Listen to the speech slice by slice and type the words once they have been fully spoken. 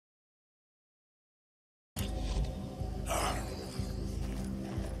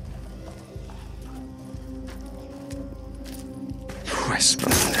smell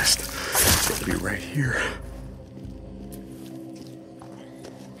the nest. It's got to be right here.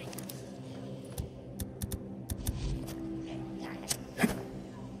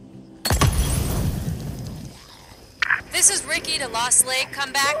 This is Ricky to Lost Lake.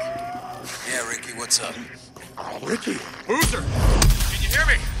 Come back. Yeah, Ricky, what's up? Ricky! Boozer! Can you hear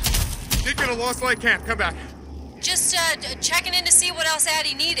me? Did get a Lost Lake camp. Come back. Just checking in to see what else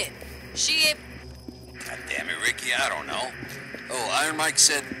Addie needed. She... God damn it, Ricky, I don't know. Oh, Iron Mike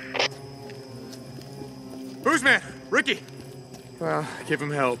said... Booze man! Ricky! Well, give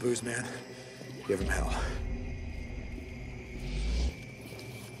him hell, Booze man. Give him hell.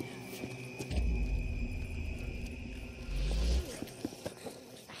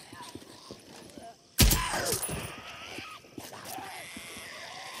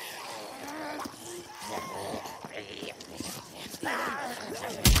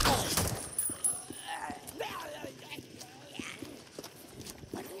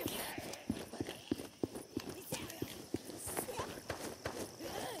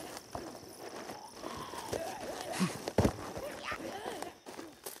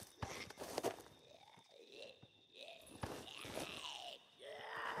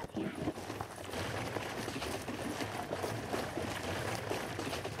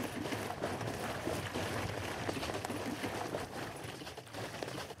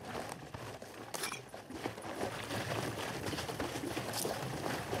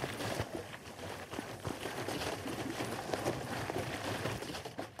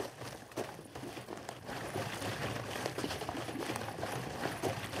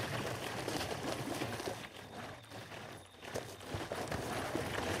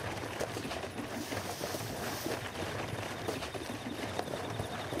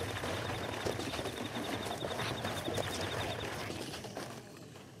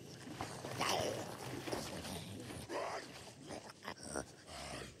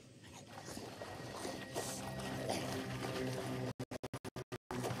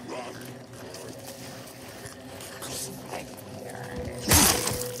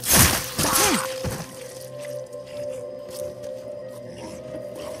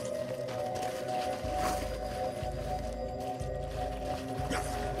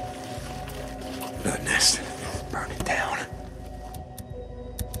 The nest. Burn it down.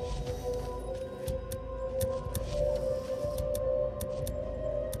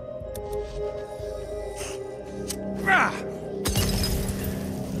 Ah!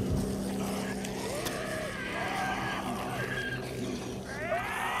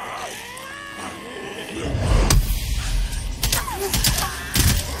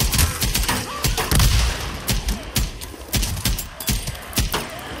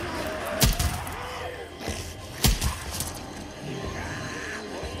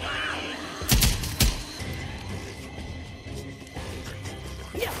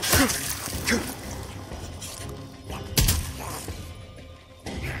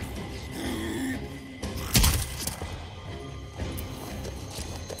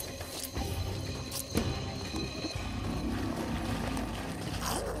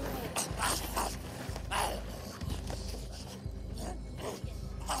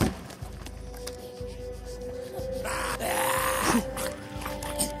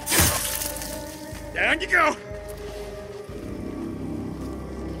 Down you go!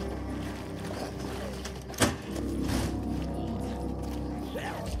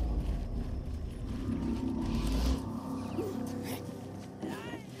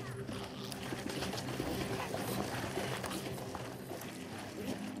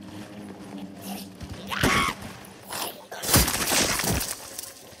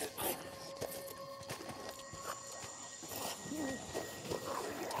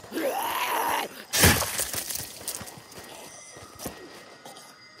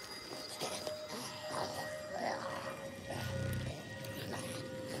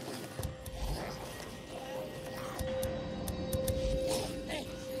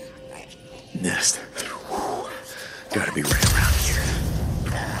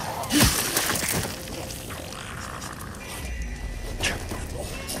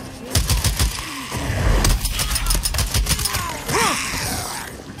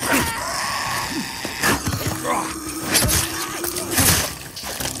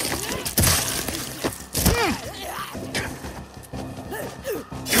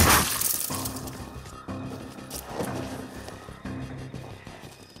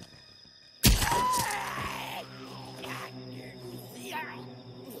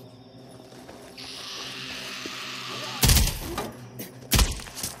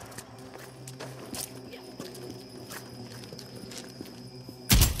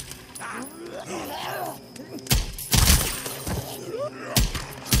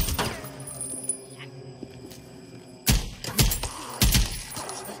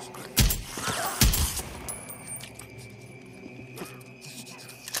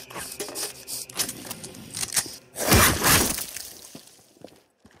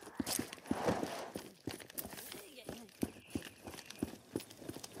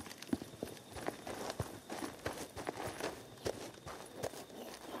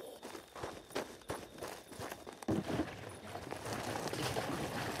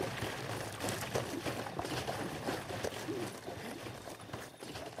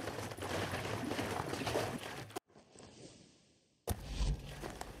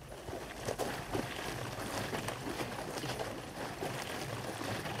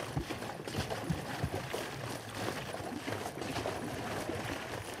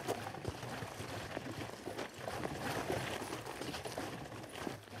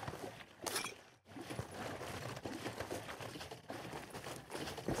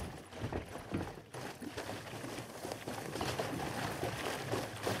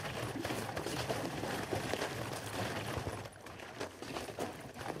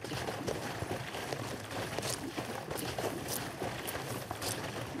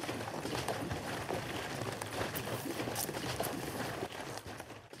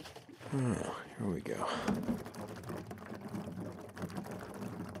 Oh, here we go.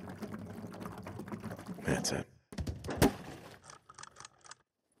 That's it.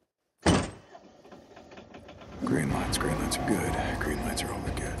 Green lights are good. Green lights are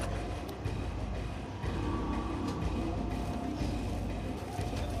always good.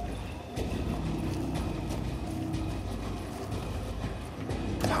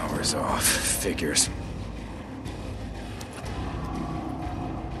 Power's off. Figures.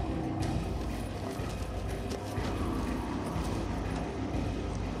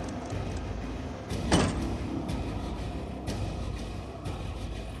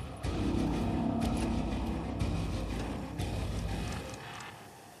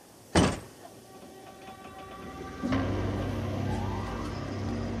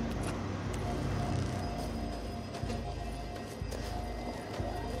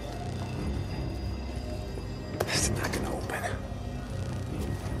 It's not gonna open.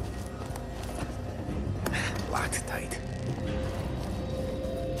 Locked tight.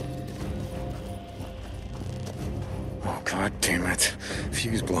 Oh, God damn it.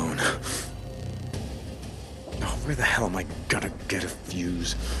 Fuse blown. Oh, where the hell am I gonna get a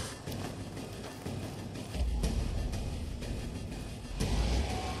fuse?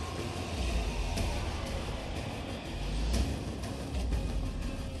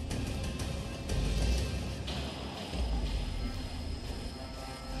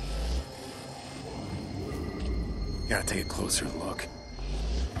 Gotta take a closer look.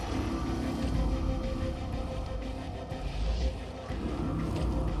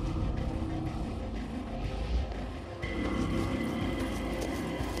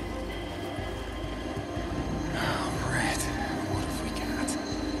 Alright, what have we got?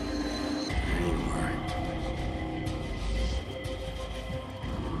 There you are.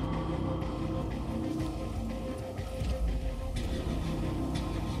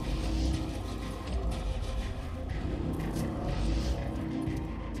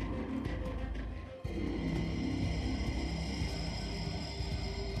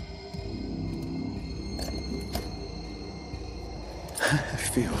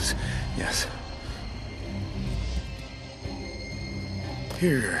 Feels, yes.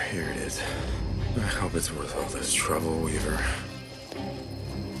 Here it is. I hope it's worth all this trouble, Weaver.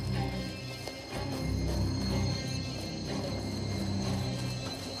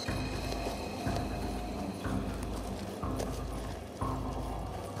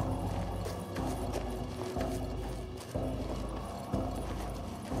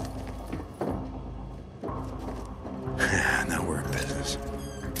 Now we're in business.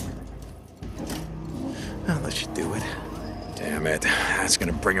 I'll let you do it. Damn it. That's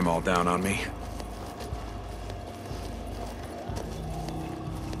gonna bring them all down on me.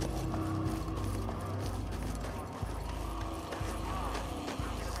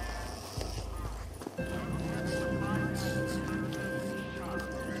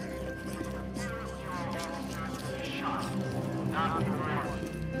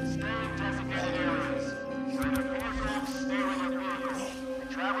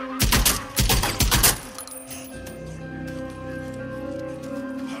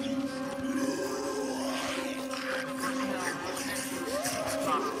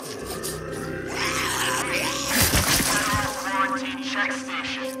 Check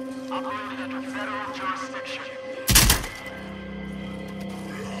station, operating under federal jurisdiction.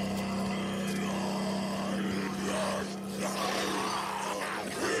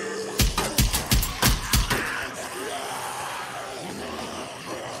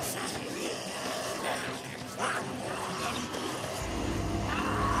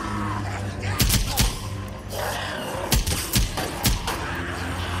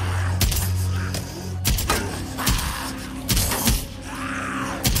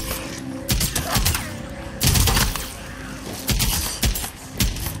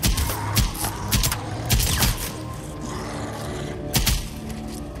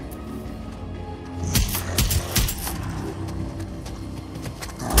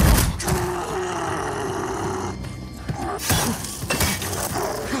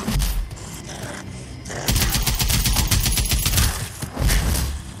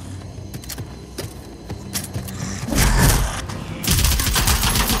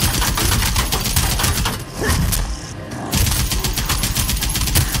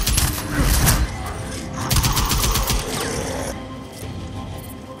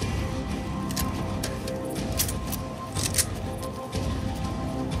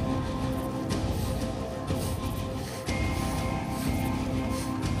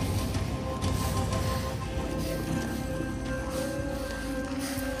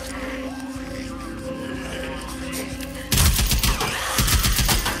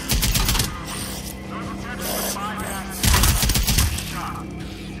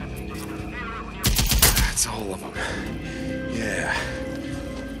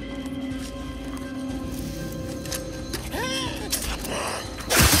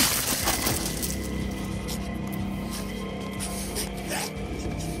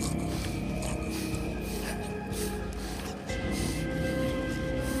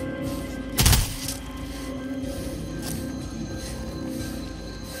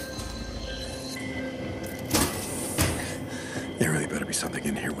 There really better be something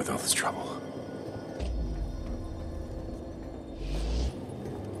in here with all this trouble.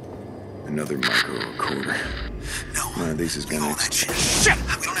 Another micro recorder. No. One of these is gonna all that shit. Shit!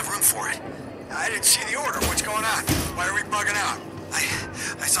 We don't have room for it. I didn't see the order. What's going on? Why are we bugging out?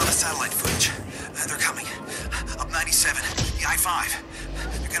 I saw the satellite footage. They're coming. Up 97, the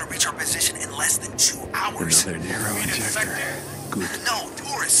I-5. They're gonna reach our position in less than 2 hours. Another narrow injector. Good. No,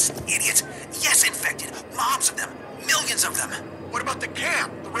 tourists, idiots. Yes, infected. Mobs of them. Millions of them. What about the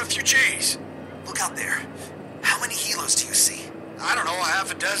camp? The refugees? Look out there. How many helos do you see? I don't know, a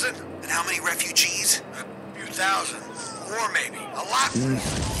half a dozen. And how many refugees? A few thousand. More maybe. A lot.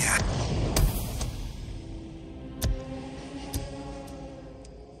 Yeah.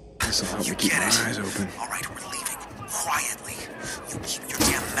 This'll help me keep my eyes open. All right, we're leaving. Quietly. You keep your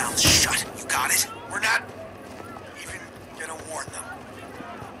damn mouth shut. You got it? We're not even gonna warn them.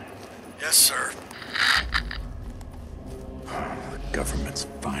 Yes, sir. The government's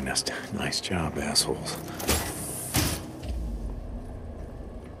finest. Nice job, assholes.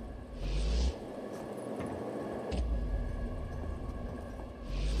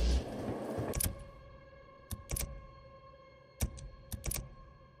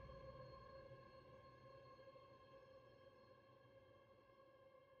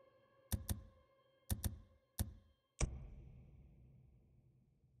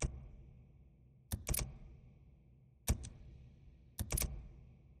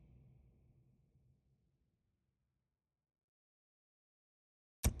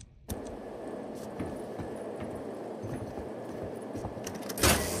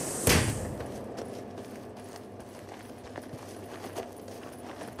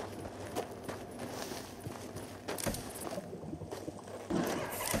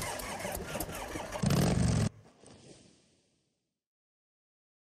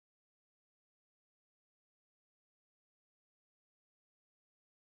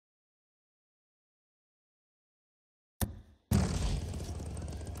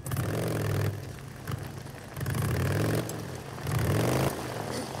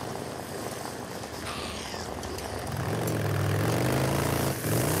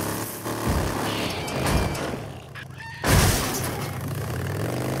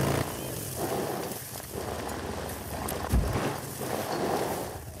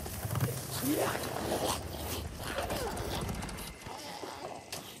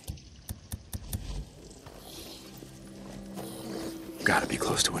 Gotta be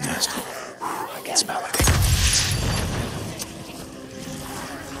close to a nest. I can smell it.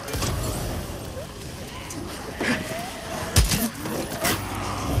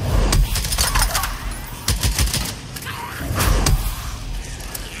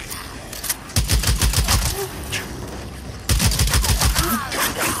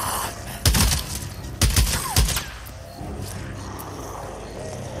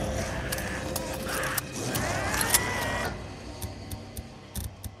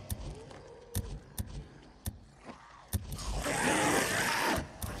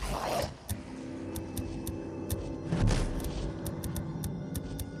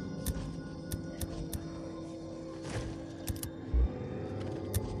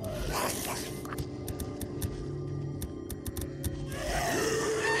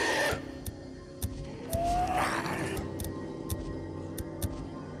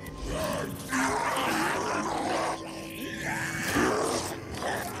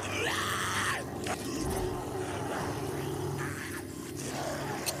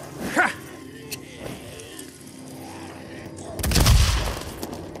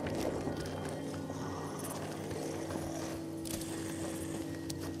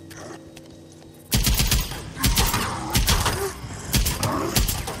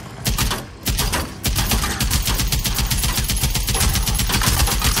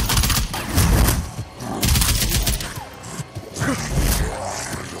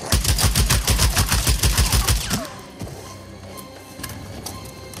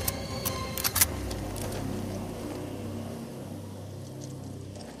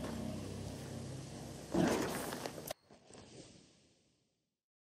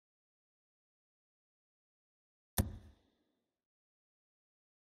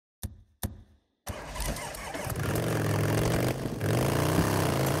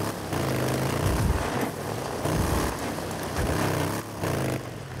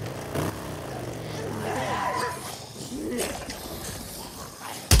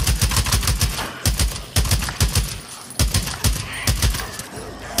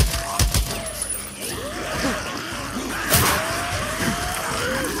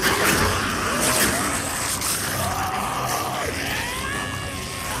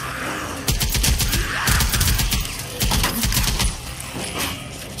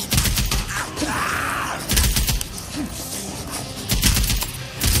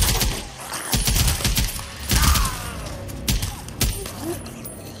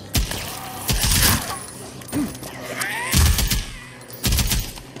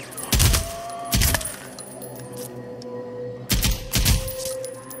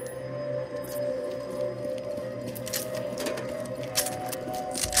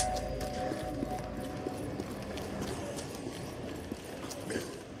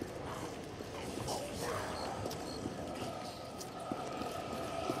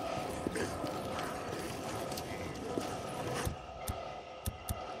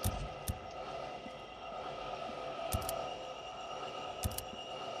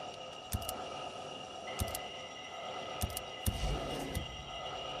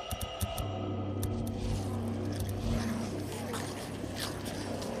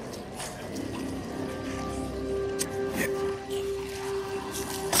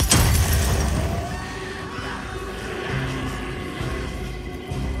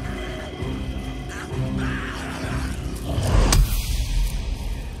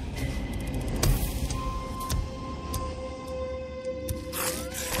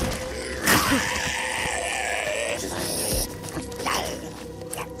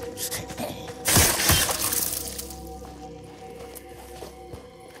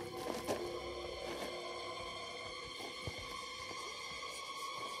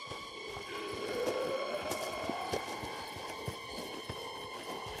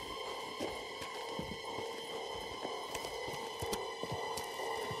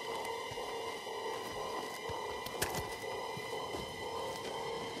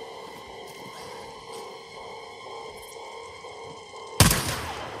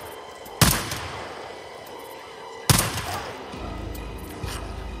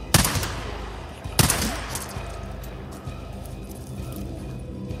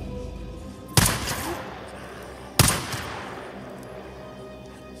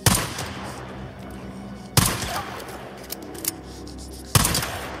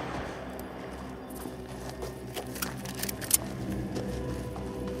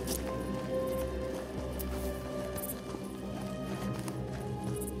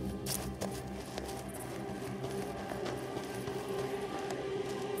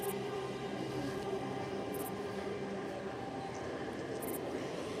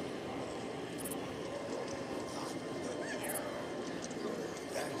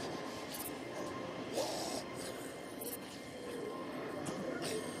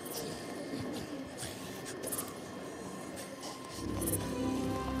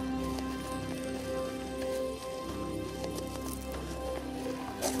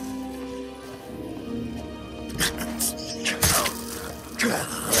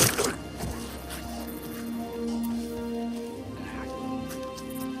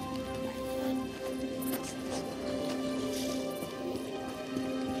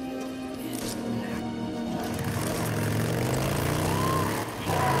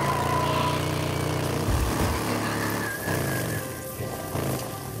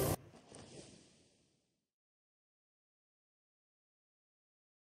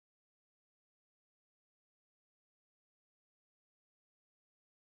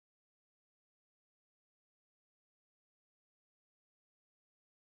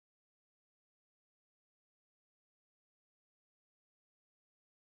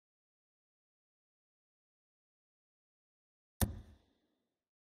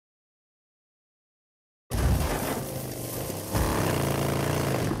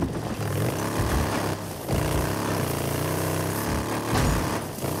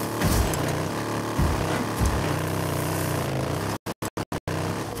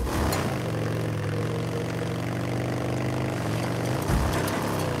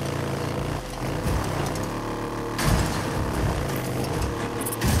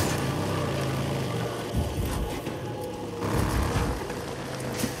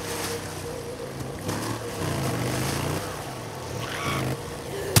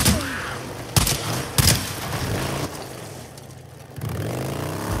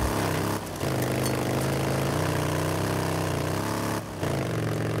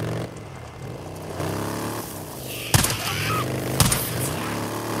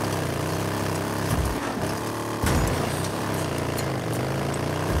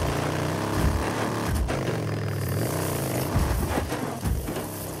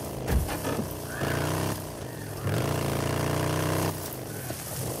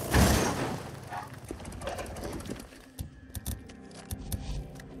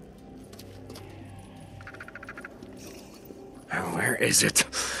 is it?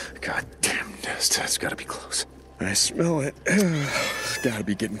 Goddamn nest. That's gotta be close. I smell it. It's gotta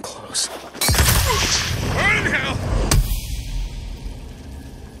be getting close. What in hell?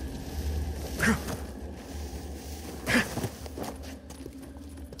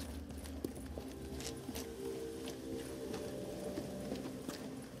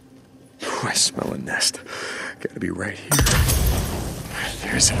 I smell a nest. Gotta be right here.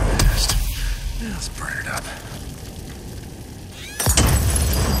 There's a nest. Let's burn it up.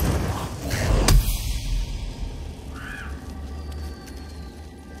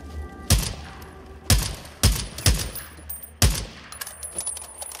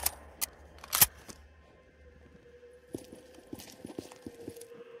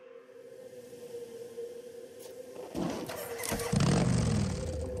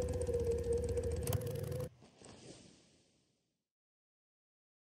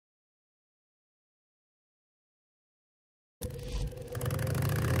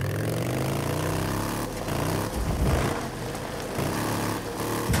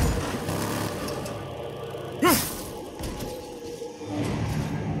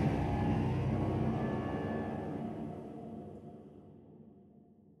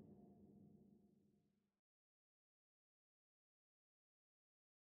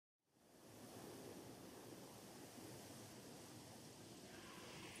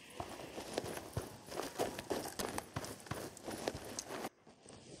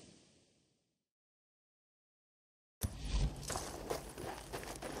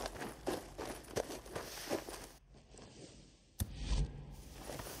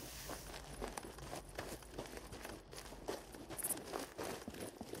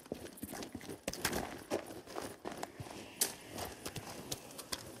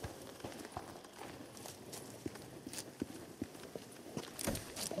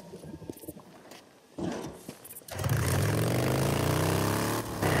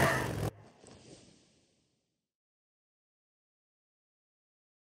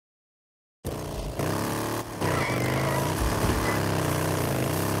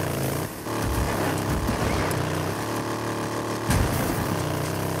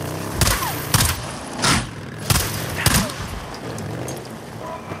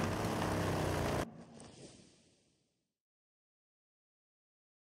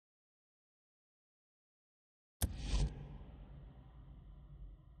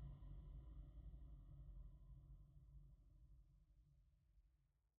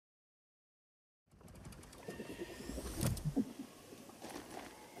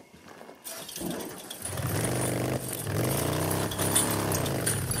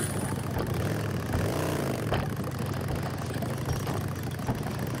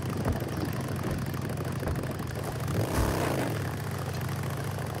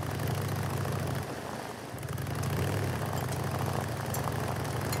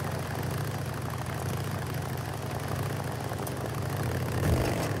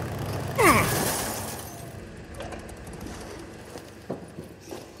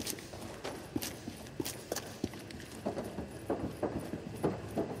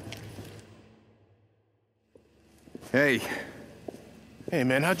 Hey. Hey,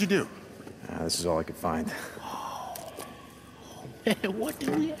 man, how'd you do? This is all I could find. Hey, what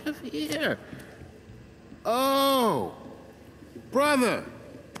do we have here? Oh, brother,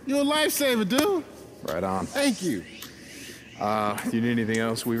 you're a lifesaver, dude. Right on. Thank you. Do you need anything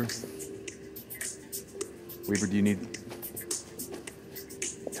else, Weaver? Weaver, do you need...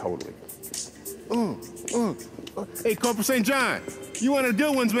 Totally. Hey, Corporal St. John, you one of the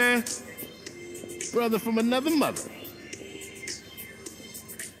good ones, man. Brother from another mother.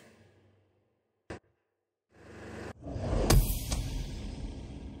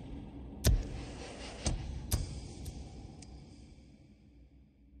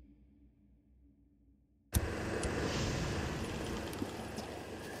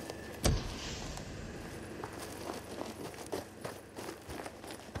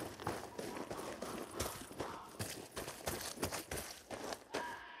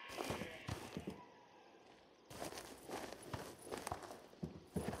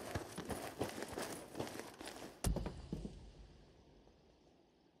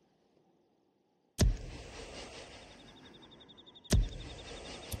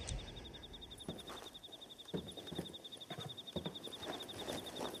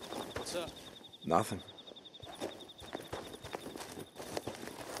 What's up? Nothing.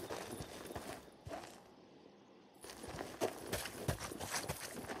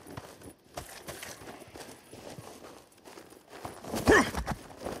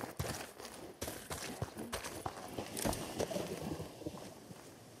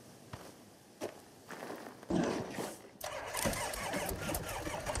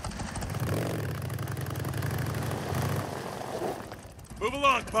 Move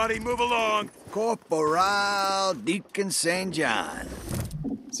along, buddy, move along. Corporal Deacon St. John.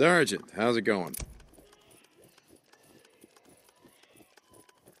 Sergeant, how's it going?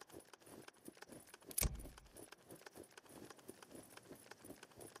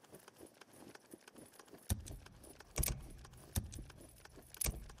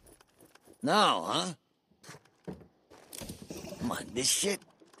 No, huh? Come on, this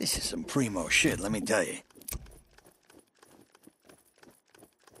is some primo shit, let me tell you.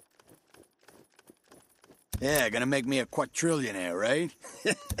 Yeah, gonna make me a quadrillionaire, right?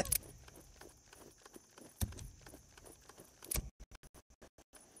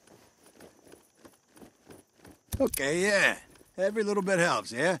 Okay, yeah. Every little bit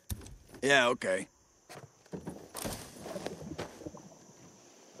helps, yeah? Yeah, okay.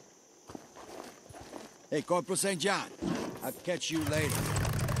 Hey, Corporal St. John. I'll catch you later.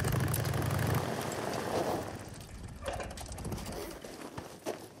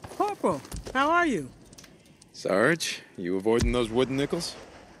 Corporal, how are you? Sarge, you avoiding those wooden nickels?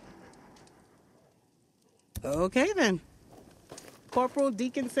 Okay, then. Corporal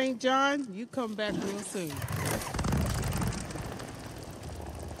Deacon St. John, you come back real soon.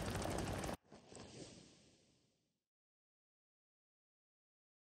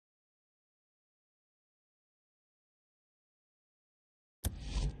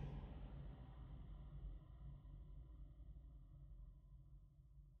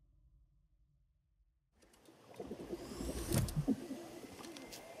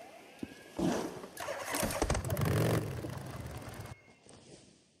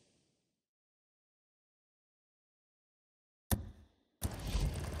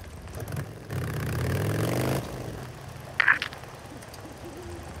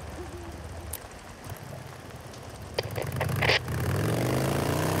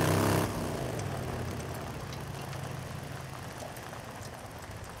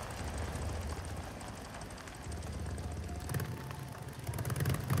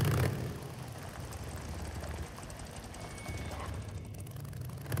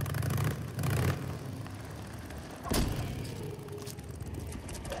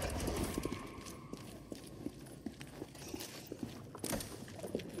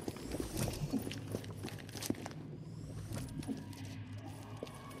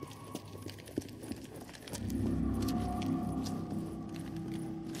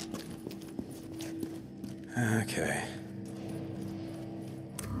 Okay.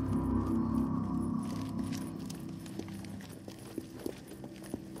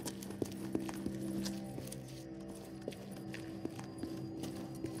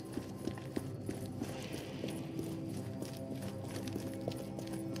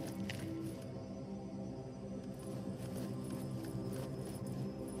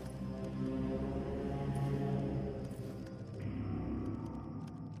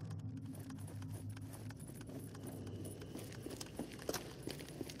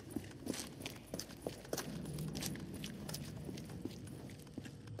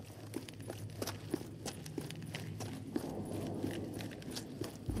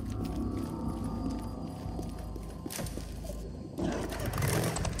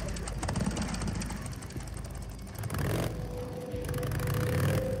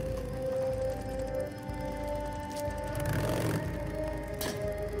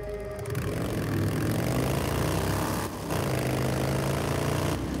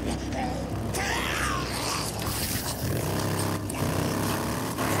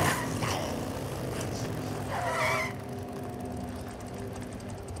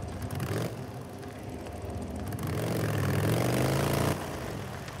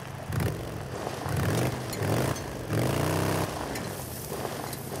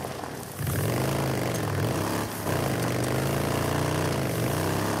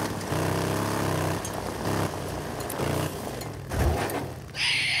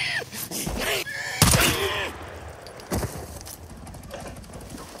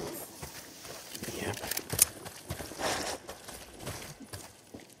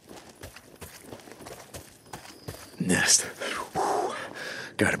 Nest. Whew.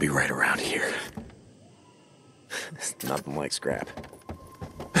 Gotta be right around here. It's nothing like scrap.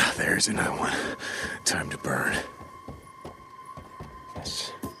 There's another one. Time to burn.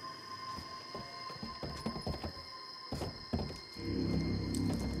 Yes.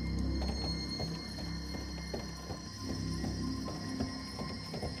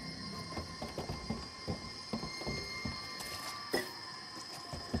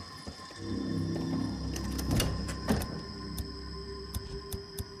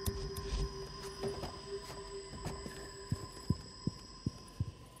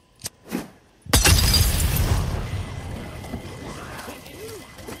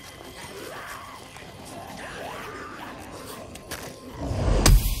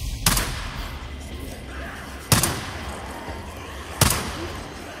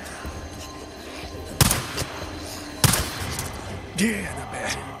 Yeah, not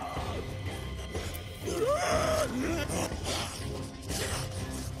bad.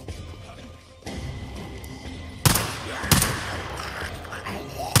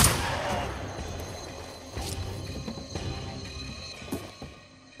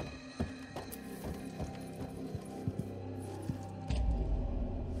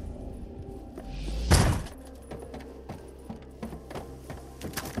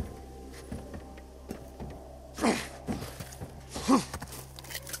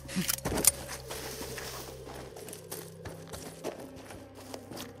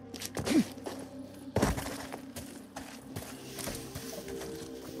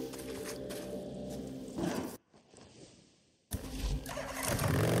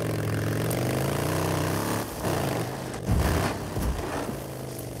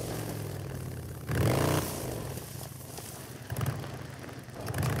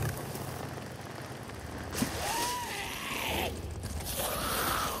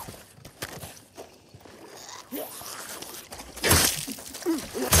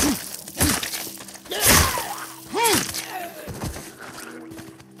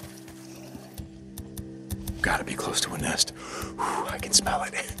 Gotta be close to a nest. Whew, I can smell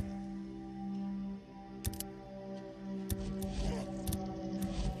it.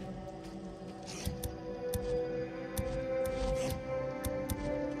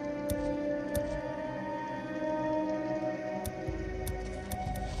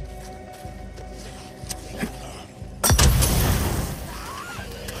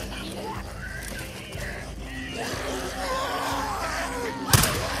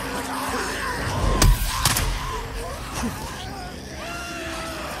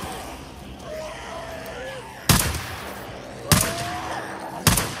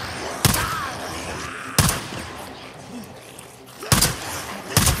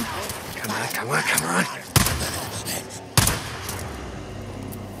 Come on, come on.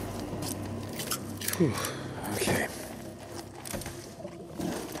 Whew, okay.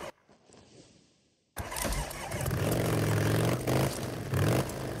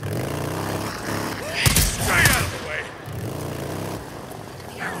 Stay out of the way.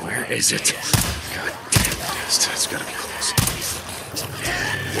 Now, where is it? God damn it. It's gotta be close.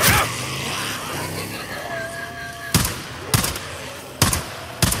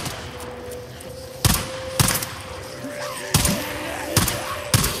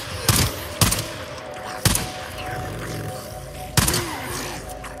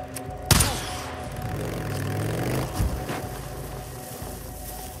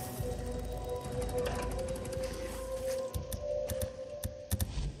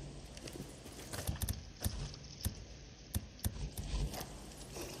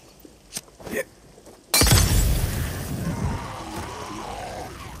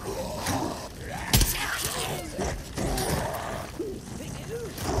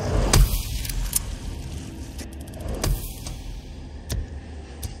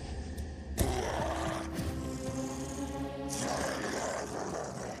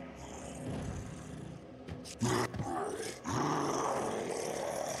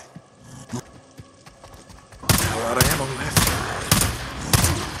 A lot of ammo left.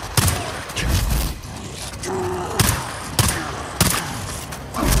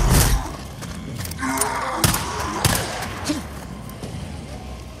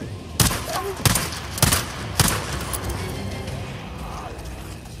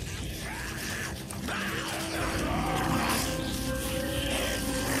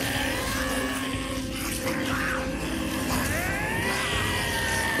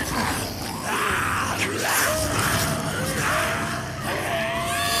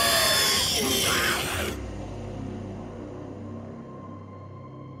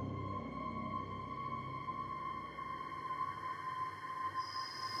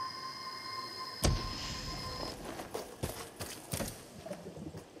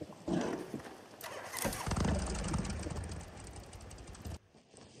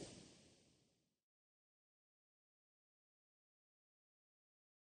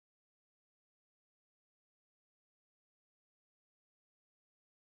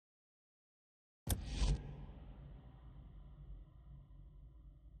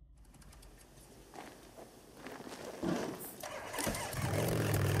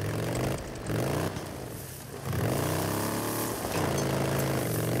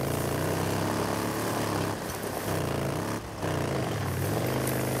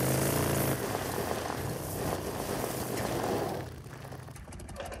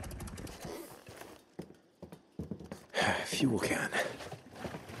 Fuel can.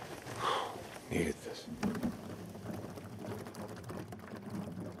 Needed this.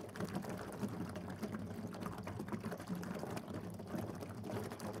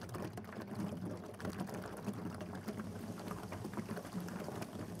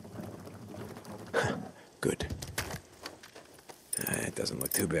 Doesn't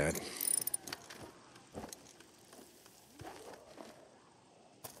look too bad.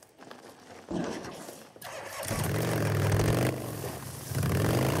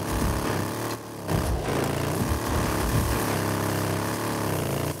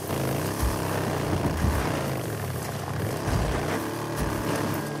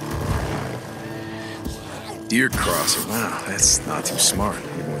 Deer crossing. Wow, that's not too smart,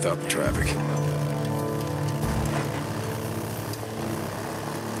 even without the traffic.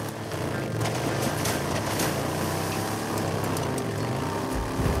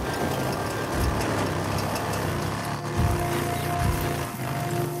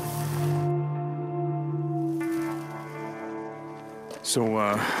 So,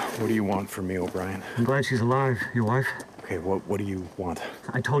 what do you want from me, O'Brien? I'm glad she's alive. Your wife? Okay, what do you want?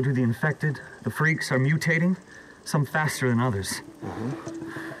 I told you the infected, the freaks, are mutating. Some faster than others.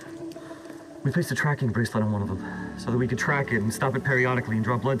 We placed a tracking bracelet on one of them so that we could track it and stop it periodically and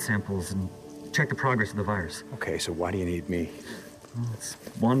draw blood samples and check the progress of the virus. Okay, so why do you need me? Well, it's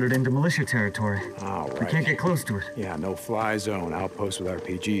wandered into militia territory. All right. We can't get close to it. Yeah, no-fly zone, outpost with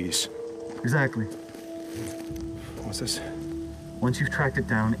RPGs. Exactly. What's this? Once you've tracked it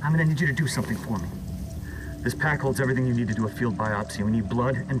down, I'm gonna need you to do something for me. This pack holds everything you need to do a field biopsy. We need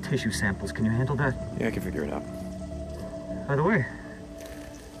blood and tissue samples. Can you handle that? Yeah, I can figure it out. By the way,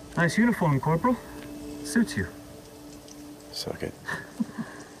 nice uniform, Corporal. Suits you. Suck it.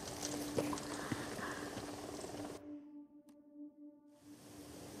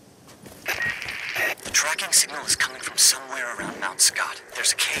 The tracking signal is coming from somewhere around Mount Scott.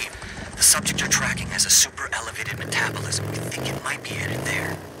 There's a cave. The subject you're tracking has a super elevated metabolism. We think it might be headed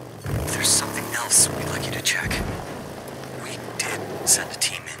there. If there's something else we'd like you to check. We did send a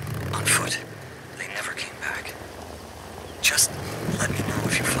team in, on foot. They never came back. Just let me know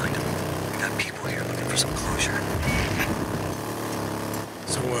if you find them. We got people here looking for some closure.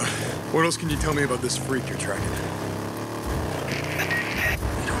 So, what else can you tell me about this freak you're tracking?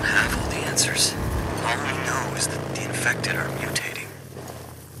 We don't have all the answers. All we know is that the infected are mutating.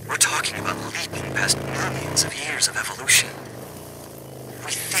 We're talking about leaping past millions of years of evolution.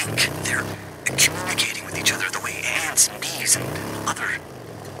 We think they're communicating with each other the way ants and bees and other...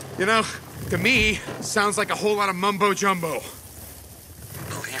 You know, to me, sounds like a whole lot of mumbo-jumbo.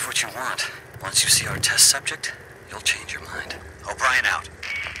 Believe what you want. Once you see our test subject, you'll change your mind. O'Brien out.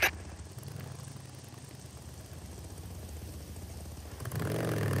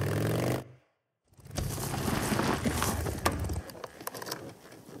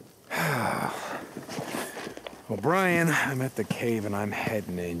 O'Brien, I'm at the cave and I'm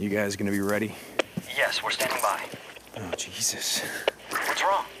heading in. You guys gonna be ready? Yes, we're standing by. Oh, Jesus. What's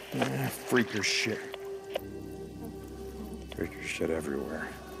wrong? Freaker shit. Freaker shit everywhere.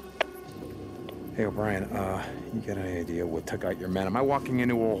 Hey, O'Brien, you got any idea what took out your men? Am I walking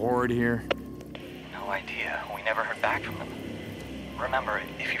into a horde here? No idea. We never heard back from them. Remember,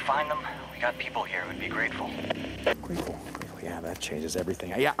 if you find them, we got people here who'd be grateful. Grateful. Yeah, that changes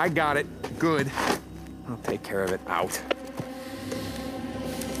everything. Yeah, I got it. Good. I'll take care of it. Out.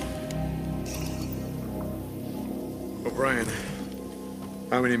 O'Brien,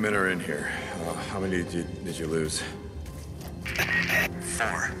 how many men are in here? How many did you lose?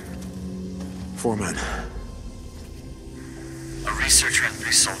 4. 4 men. A researcher and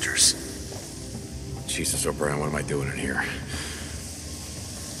 3 soldiers. Jesus, O'Brien, what am I doing in here?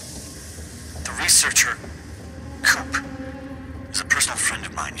 The researcher, Coop, is a personal friend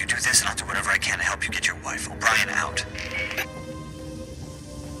of mine. You do this and I'll do whatever I can to help you get your wife. O'Brien out.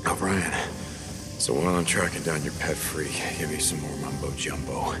 O'Brien, so while I'm tracking down your pet freak, give me some more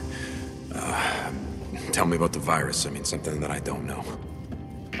mumbo-jumbo. Tell me about the virus. I mean, something that I don't know.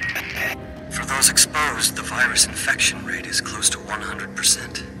 For those exposed, the virus infection rate is close to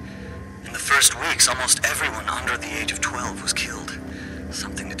 100%. In the first weeks, almost everyone under the age of 12 was killed.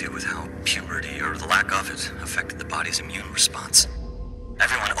 Something to do with how puberty, or the lack of it, affected the body's immune response.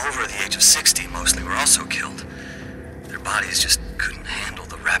 Everyone over the age of 60 mostly were also killed. Their bodies just couldn't handle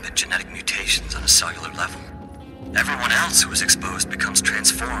the rapid genetic mutations on a cellular level. Everyone else who was exposed becomes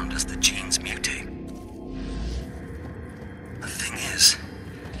transformed as the genes mutate. The thing is,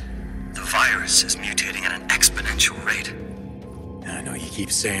 the virus is mutating at an exponential rate. I know you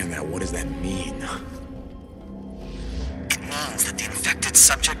keep saying that. What does that mean? It means that the infected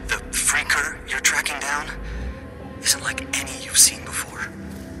subject, the freaker you're tracking down, isn't like any you've seen before.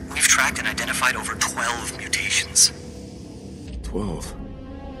 We've tracked and identified over 12 mutations. 12?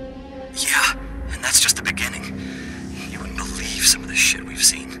 Yeah, and that's just the beginning. You wouldn't believe some of the shit we've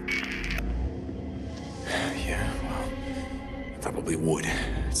seen. Yeah, well, I probably would.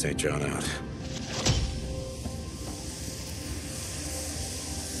 St. John out.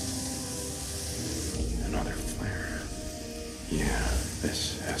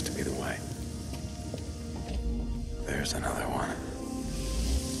 There's another one.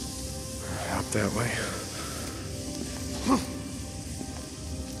 Up that way.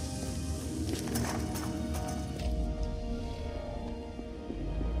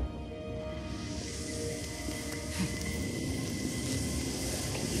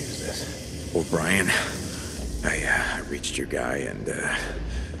 Can use this. O'Brien, I reached your guy and,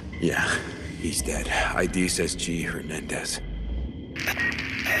 yeah, he's dead. ID says G. Hernandez.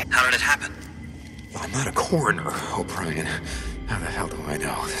 How did it happen? I'm not a coroner, O'Brien. How the hell do I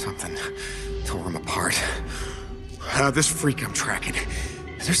know? Something tore him apart. This freak I'm tracking.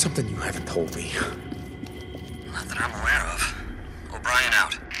 Is there something you haven't told me? Not that I'm aware of. O'Brien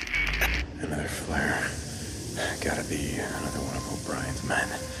out. Another flare. Gotta be another one of O'Brien's men.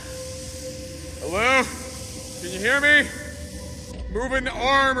 Hello? Can you hear me? Move an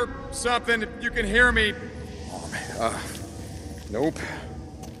arm or something if you can hear me. Nope.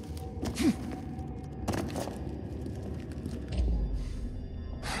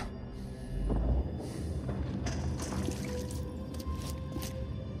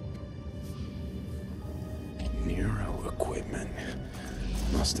 Neuro equipment.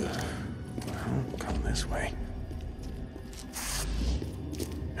 Must have, well, come this way.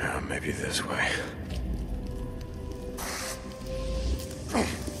 Maybe this way.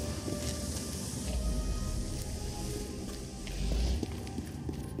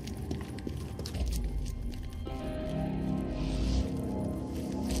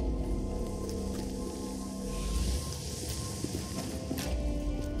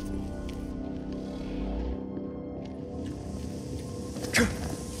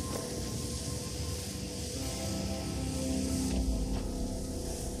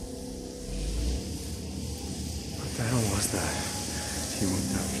 What the hell was that? He went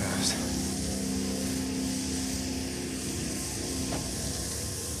that fast.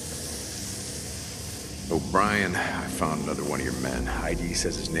 O'Brien, I found another one of your men. ID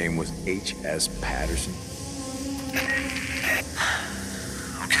says his name was H.S. Patterson.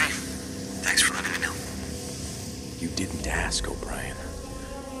 Okay. Thanks for letting me know. You didn't ask, O'Brien.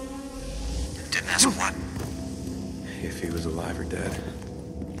 Didn't ask what? If he was alive or dead.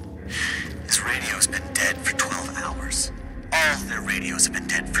 His radio's been dead for 12 hours. All their radios have been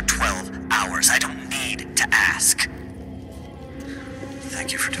dead for 12 hours. I don't need to ask.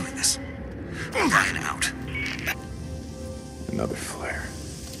 Thank you for doing this. O'Brien out. Another flare.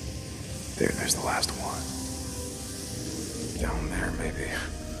 There's the last one. Down there, maybe.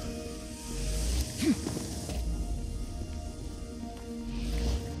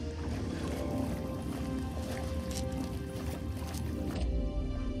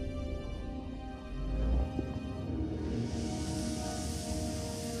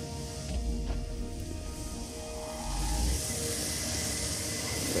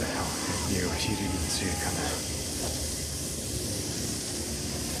 The hell? You didn't even see it coming.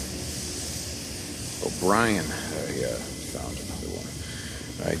 O'Brien, I found another one.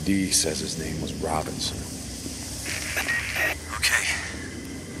 ID says his name was Robinson. Okay.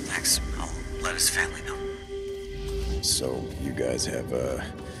 Thanks. I'll let his family know. So, you guys have,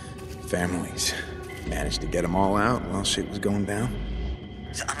 families. Managed to get them all out while shit was going down?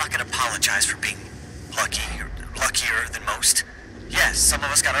 I'm not gonna apologize for being lucky or luckier than most. Yes, some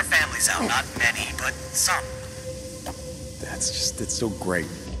of us got our families out. Not many, but some. It's so great.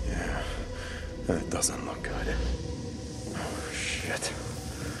 Yeah. That doesn't look good. Oh, shit.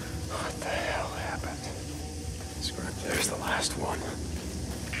 What the hell happened? Scrap, there's the last one.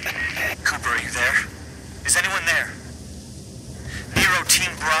 Cooper, are you there? Is anyone there? Nero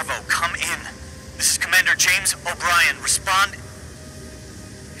Team Bravo, come in. This is Commander James O'Brien. Respond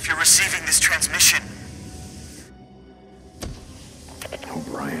if you're receiving this transmission.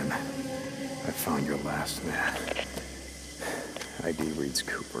 O'Brien, I found your last man. ID reads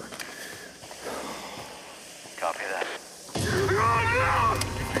Cooper. Copy that.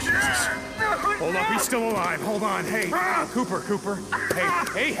 Hold up, he's still alive. Hold on. Hey, Cooper.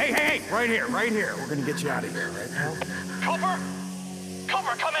 Hey. Right here. We're gonna get you out of here, right now.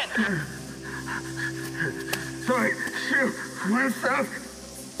 Cooper, come in! Sorry, shoot. Went south.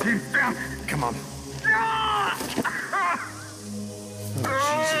 He's down. Come on.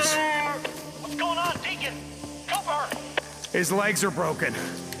 What's going on, Deacon? Cooper! His legs are broken.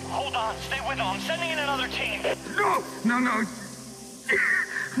 Hold on, stay with him. I'm sending in another team. No.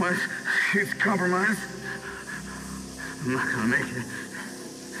 He's compromised. I'm not gonna make it.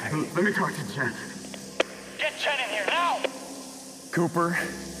 Let me talk to Jen. Get Jen in here, now! Cooper,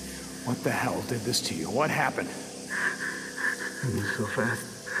 what the hell did this to you? What happened? It was so fast.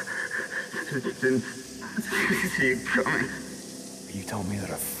 Didn't see it coming. You told me that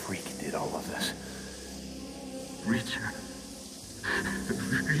a freak did all of this. Reacher.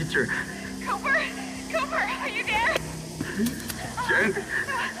 Reacher. Cooper! Cooper, are you there? Jen?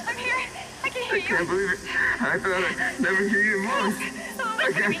 I'm here. I can hear you. I can't believe it. I thought I'd never hear your voice.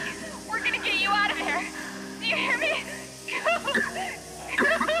 Listen to me. We're gonna get you out of here. Do you hear me?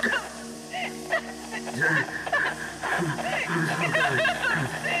 Jen.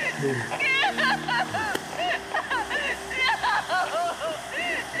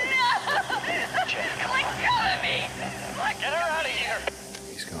 Let go of me! Get her out of here!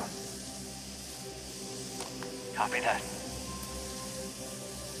 He's gone. Copy that.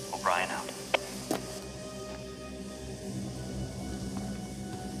 O'Brien out.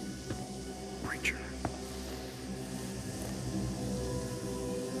 Preacher.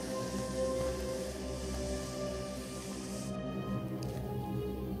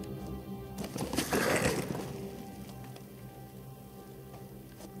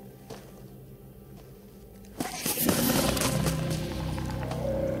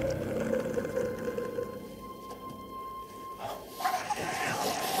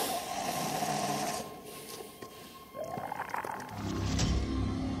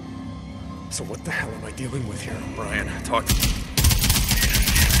 So what the hell am I dealing with here, Brian? Talk to me.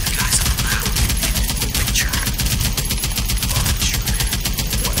 Guys on the map. Picture.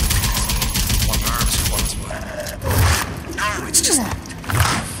 Long arms, close, but... No, it's just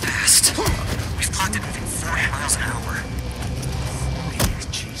fast. We've clocked it moving 40 miles an hour.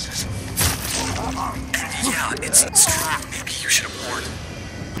 Jesus. Yeah, it's strong. Maybe you should abort.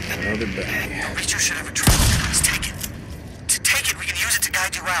 Another bag. Reacher should have a travel device. Take it. Take it. We can use it to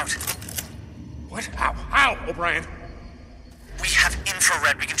guide you out. What? How, O'Brien? We have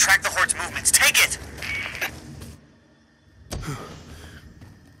infrared. We can track the Horde's movements. Take it!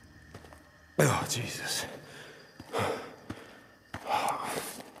 Oh, Jesus.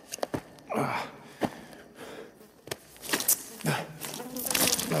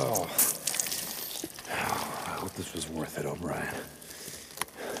 Oh. I hope this was worth it, O'Brien.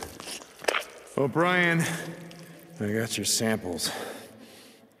 O'Brien, I got your samples.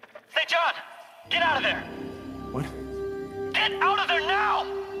 St. John! Get out of there! What? Get out of there now!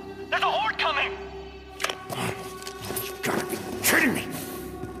 There's a horde coming! You gotta be kidding me!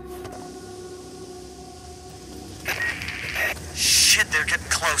 Shit, they're getting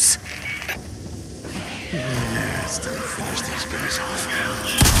close. Yeah, it's time to finish these guys off.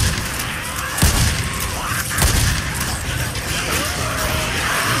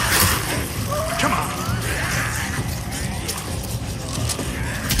 Come on!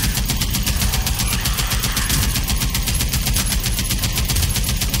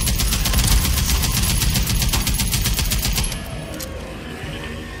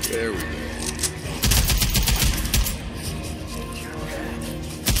 There we go.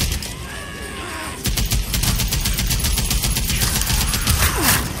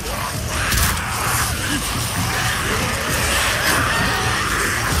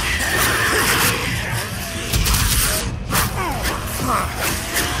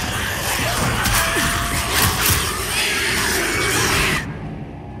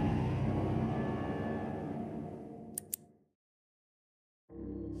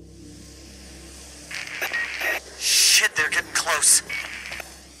 Shit, they're getting close.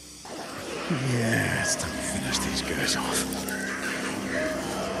 Yeah, it's time to finish these guys off.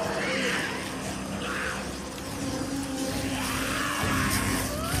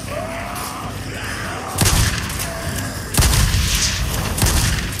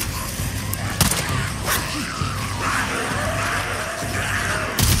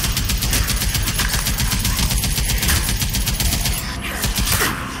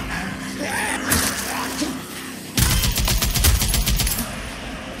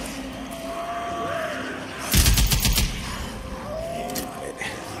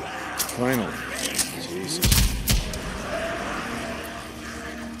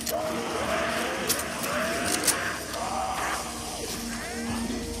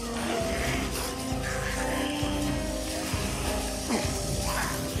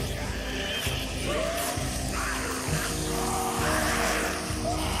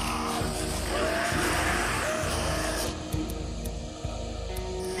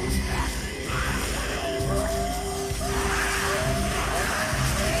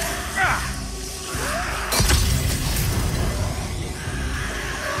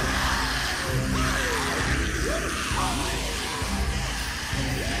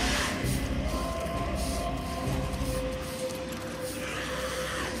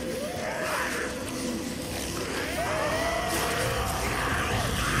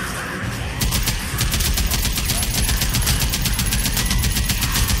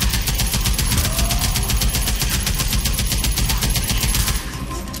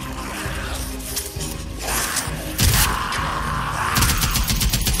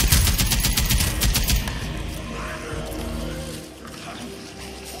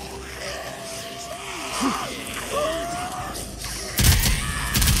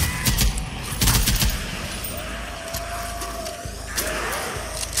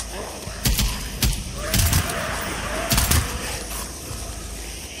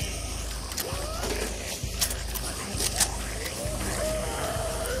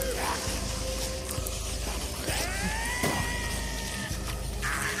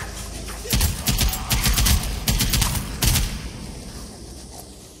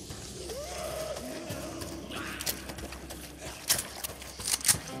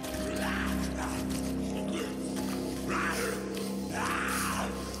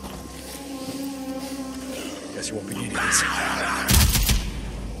 Guess you won't be needing this.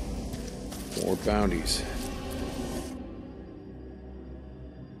 More bounties.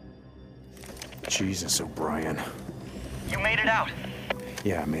 Jesus, O'Brien. You made it out.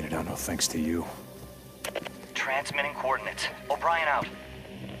 Yeah, I made it out, no thanks to you. Transmitting coordinates. O'Brien out.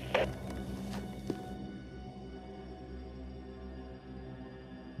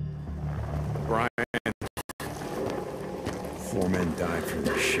 O'Brien. 4 men died for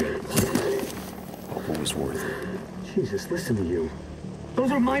this shit. Hope it was worth it. Jesus, listen to you.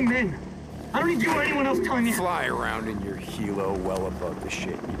 Those are my men. I don't need you or anyone else telling me. Fly around in your helo well above the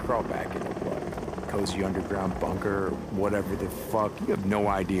shit. You crawl back into what? Cozy underground bunker, or whatever the fuck. You have no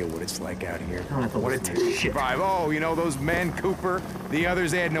idea what it's like out here. What it takes to survive. Oh, you know those men, Cooper? The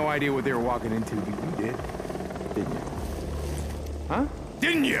others, they had no idea what they were walking into, but you did. Didn't you? Huh?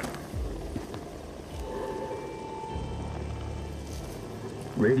 Didn't you?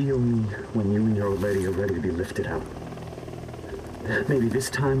 Radio me when you and your old lady are ready to be lifted out. Maybe this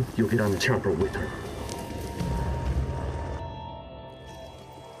time you'll get on the chopper with her.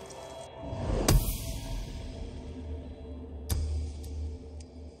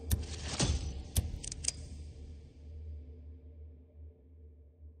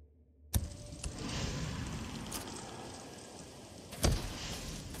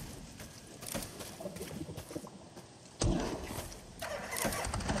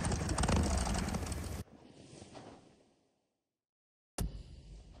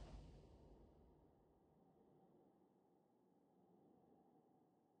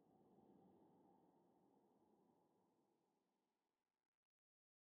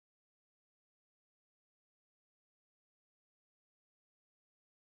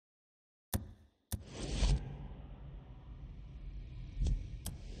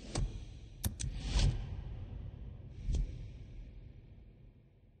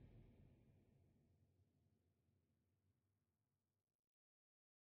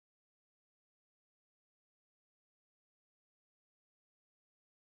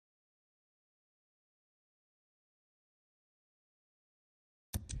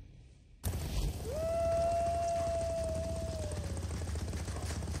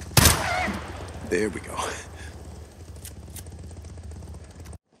 There we go.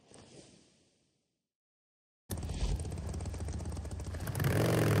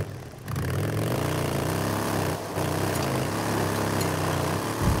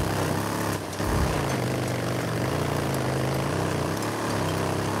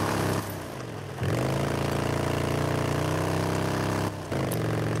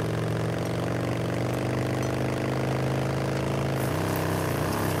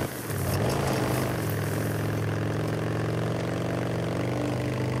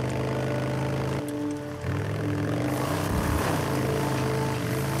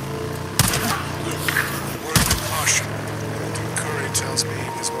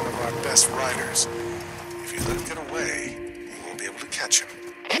 Riders. If you let him get away, you won't be able to catch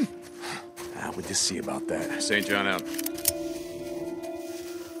him. We'll just see about that. St. John out.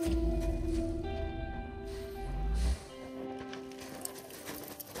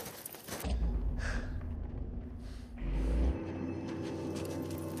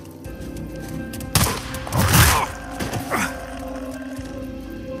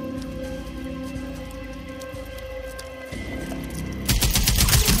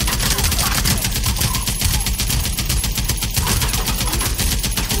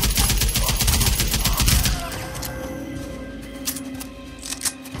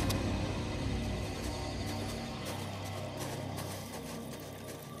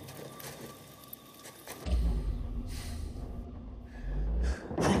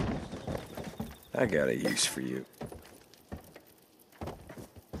 I got a use for you.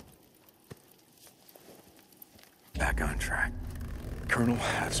 Back on track. Colonel,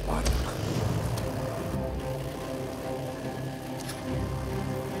 have spotted him.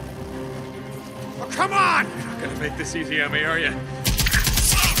 Oh, come on! You're not gonna make this easy on me, are you?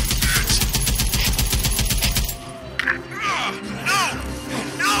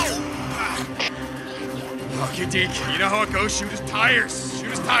 Okay, Deke, you know how it goes. Shoot his tires.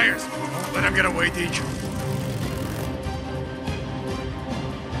 Shoot his tires. Let him get away, Deke.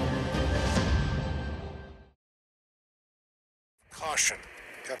 Caution.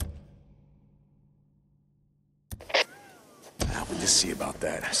 We'll just see about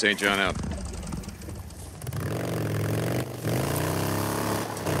that. St. John out.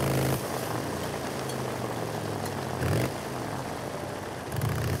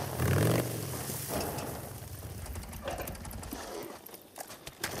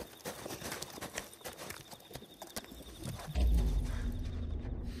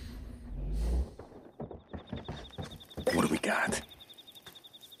 got.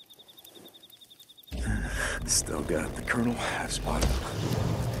 Still got the Colonel. I've spotted him.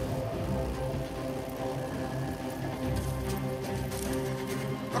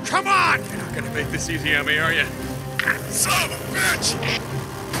 Oh, come on! You're not gonna make this easy on me, are you? Son of a bitch!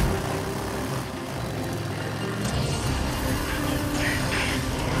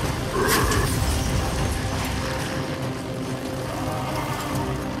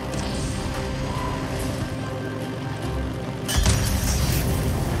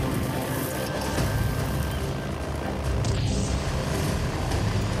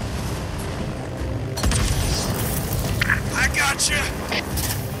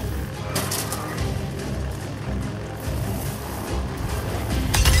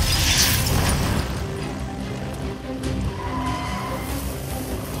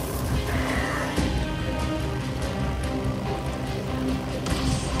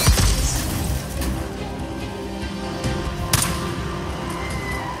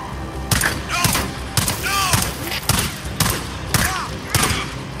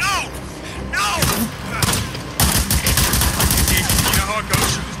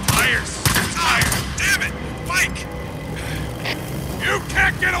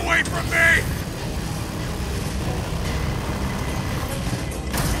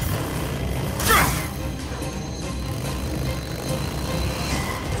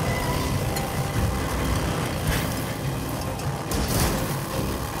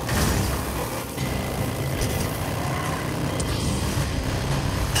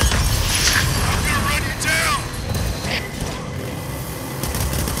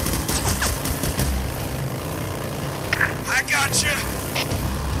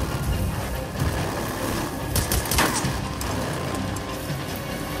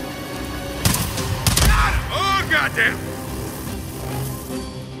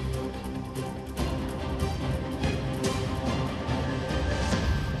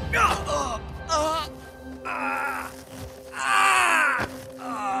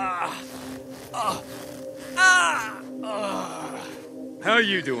 How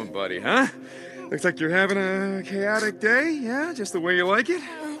you doing, buddy, huh? Looks like you're having a chaotic day, yeah? Just the way you like it?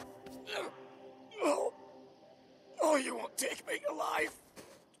 Oh, you won't take me alive.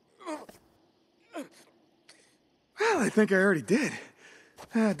 Well, I think I already did.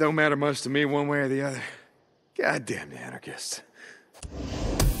 Don't matter much to me one way or the other. Goddamn anarchists.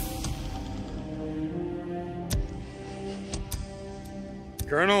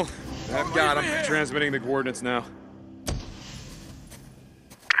 Colonel, I've got him. Transmitting the coordinates now.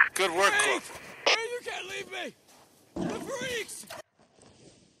 Good work, Corporal. Hey, you can't leave me! The freaks!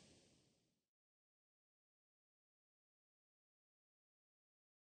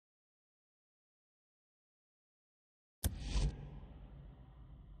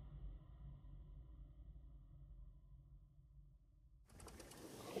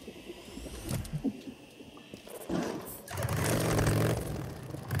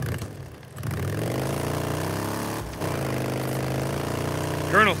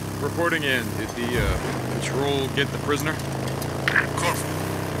 Colonel, reporting in. Did the patrol get the prisoner? Corporal,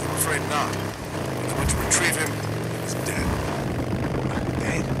 I'm afraid not. I went to retrieve him. He's dead.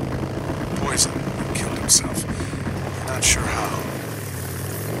 Dead? Poison. He killed himself. Not sure how.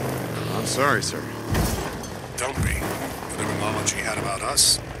 I'm sorry, sir. Don't be. Whatever knowledge he had about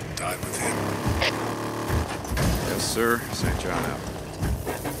us died with him. Yes, sir. St. John out.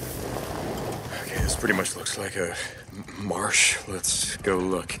 Okay, this pretty much looks like a marsh. Let's go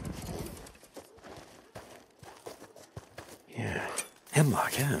look. Yeah.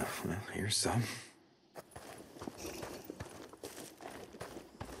 Hemlock, yeah. Well, here's some.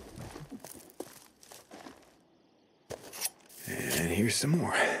 And here's some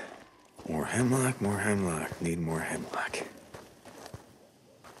more. More hemlock, more hemlock. Need more hemlock.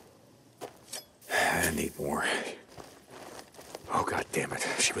 I need more. Oh, god damn it.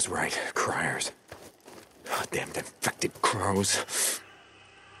 She was right. Criers. Oh, damn infected crows.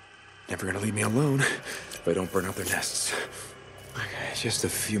 Never gonna leave me alone if I don't burn out their nests. Okay, just a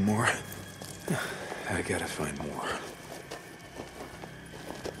few more. I gotta find more.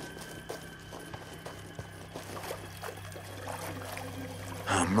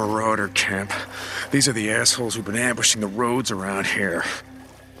 A marauder camp. These are the assholes who've been ambushing the roads around here.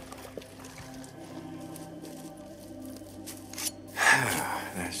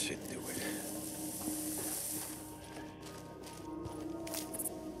 That should do it.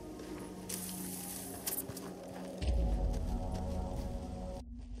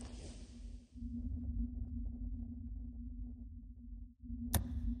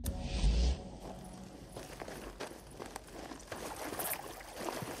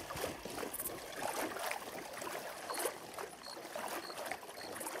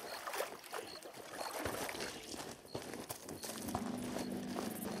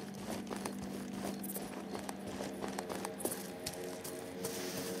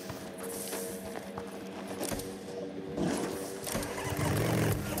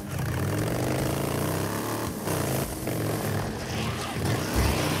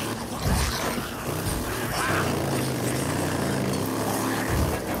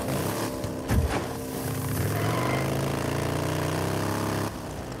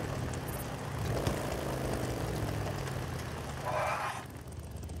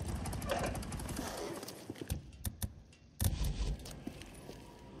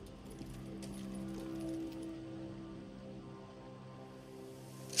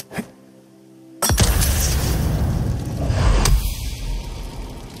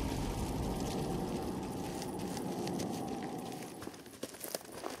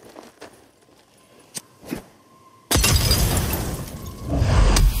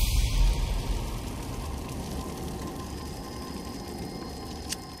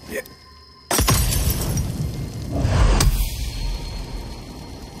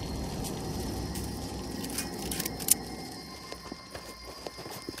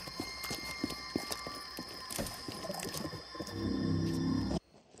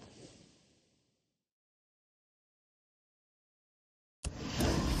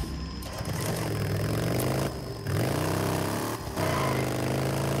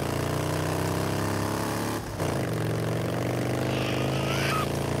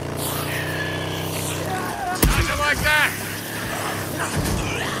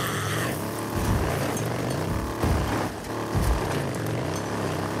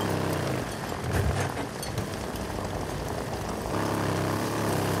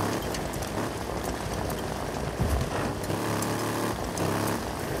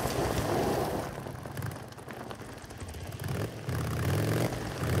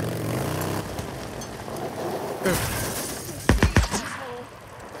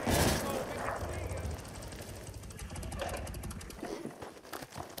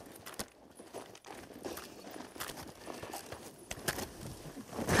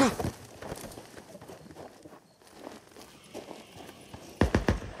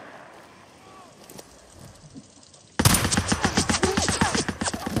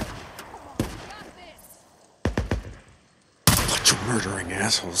 Murdering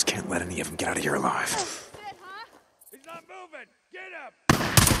assholes can't let any of them get out of here alive. He's not moving! Get up!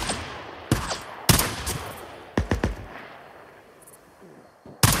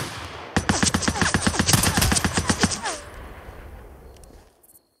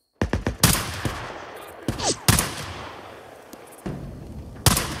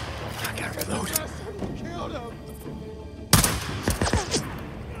 I gotta reload. Killed him.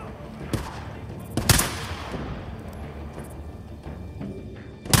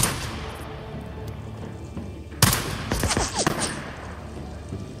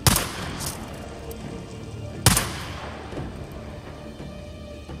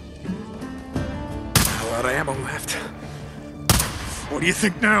 A lot of ammo left. What do you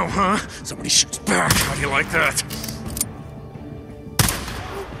think now, huh? Somebody shoots back. How do you like that?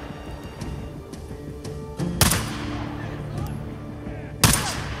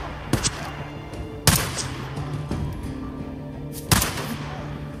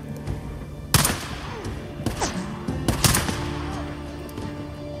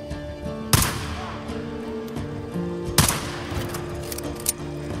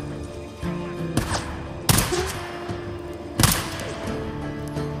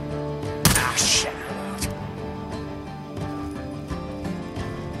 Ah, shit.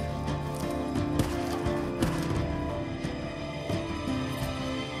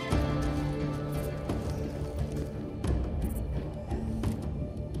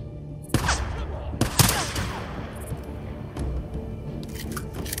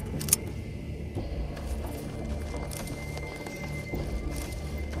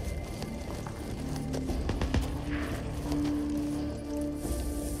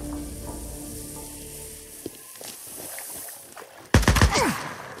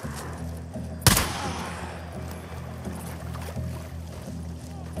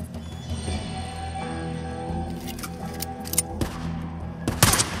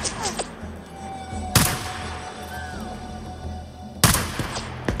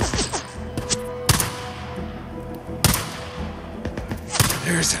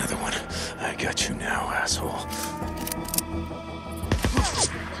 There's another one. I got you now, asshole.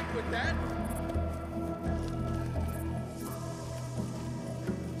 With that?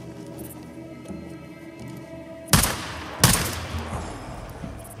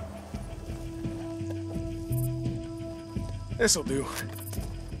 This'll do.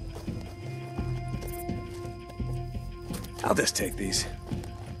 I'll just take these.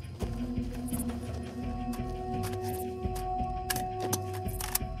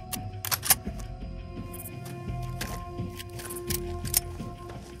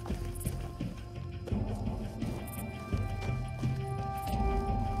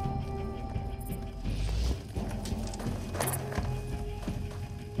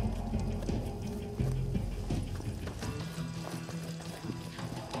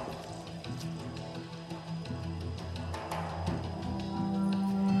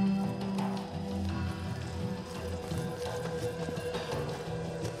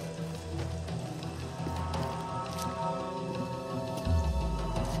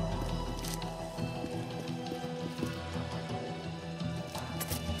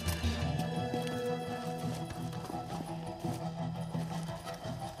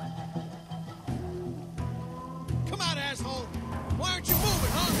 Come out, asshole! Why aren't you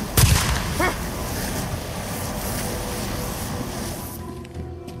moving, huh?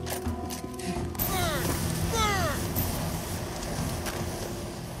 Burn! Burn!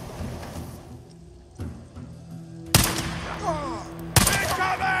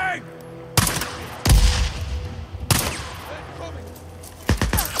 Incoming! Coming!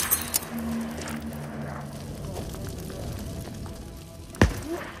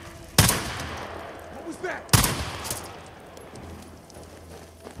 What was that?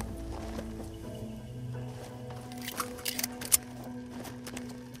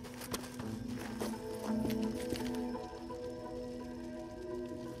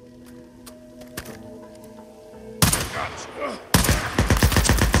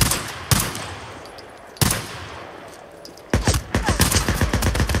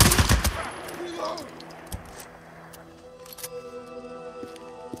 Reload!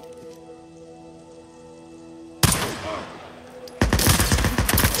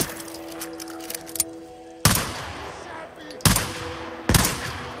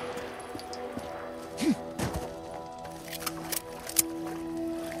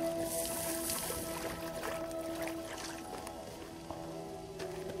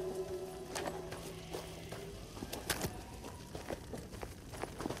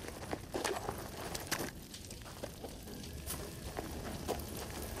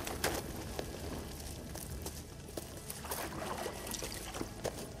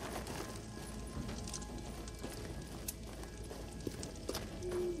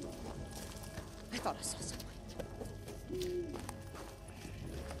 thought I saw someone.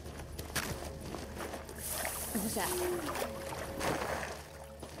 What was that?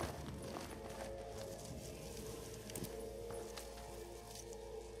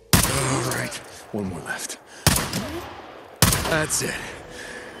 All right, one more left. That's it.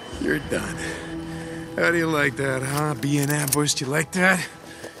 You're done. How do you like that, huh? Being ambushed, you like that?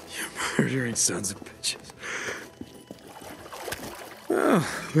 You murdering sons of bitches. Well,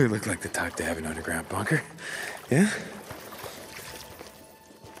 we look like the type to have an underground bunker. Yeah?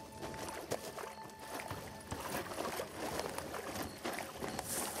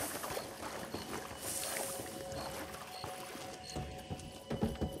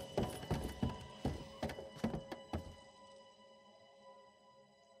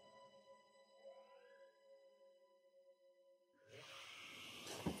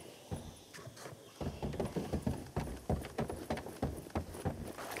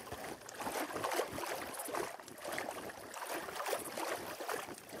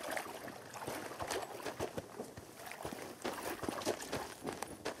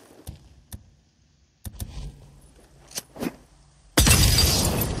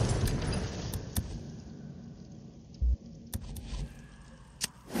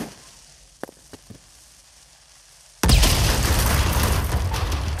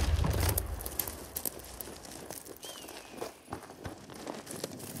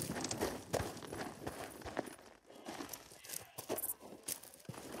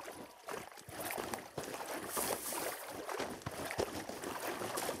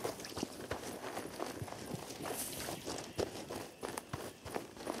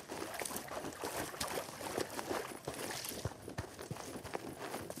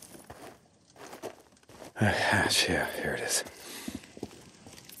 A hatch, yeah, here it is.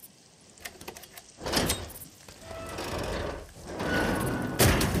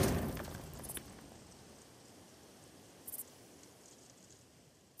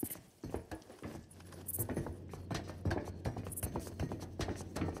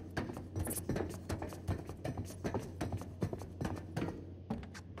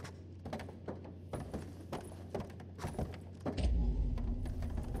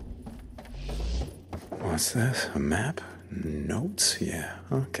 What's this? A map? Notes? Yeah,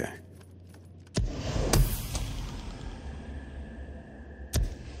 okay.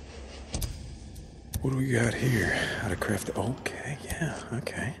 What do we got here? How to craft... Okay, yeah,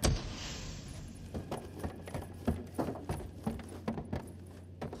 okay.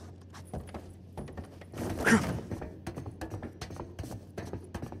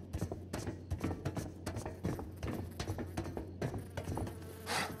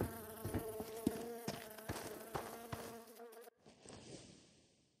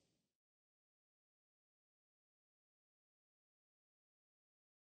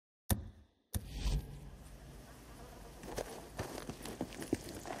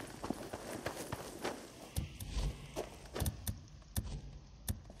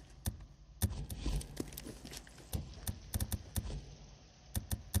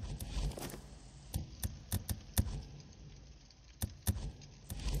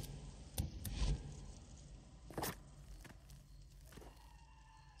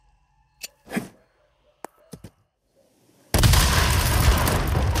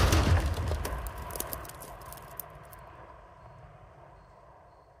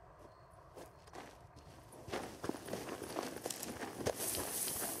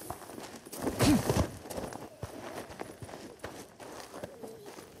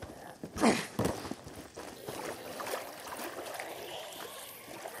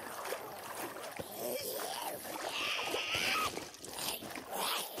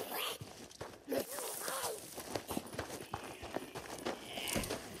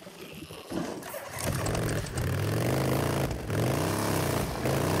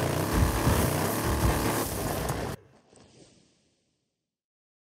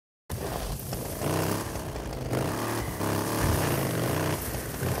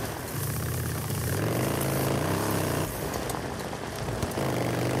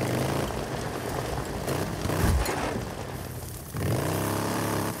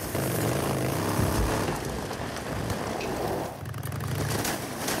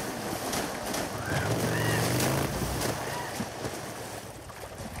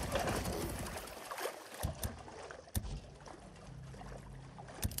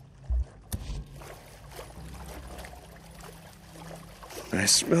 I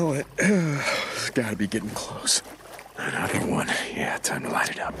smell it. It's gotta be getting close. Another one. Yeah, time to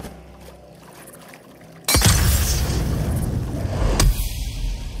light it up.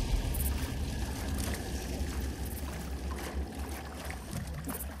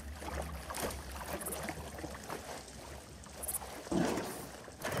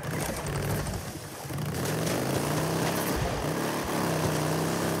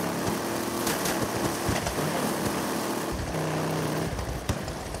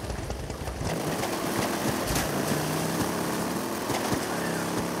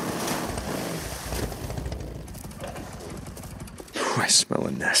 I smell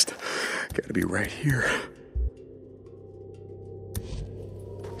a nest. Gotta be right here.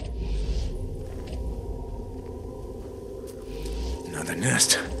 Another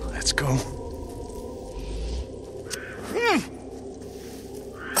nest. Let's go.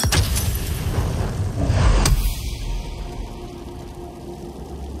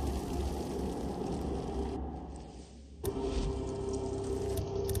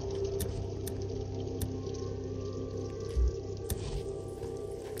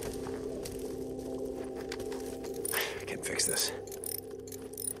 I can fix this.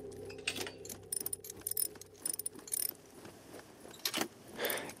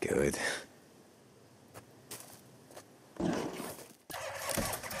 Good.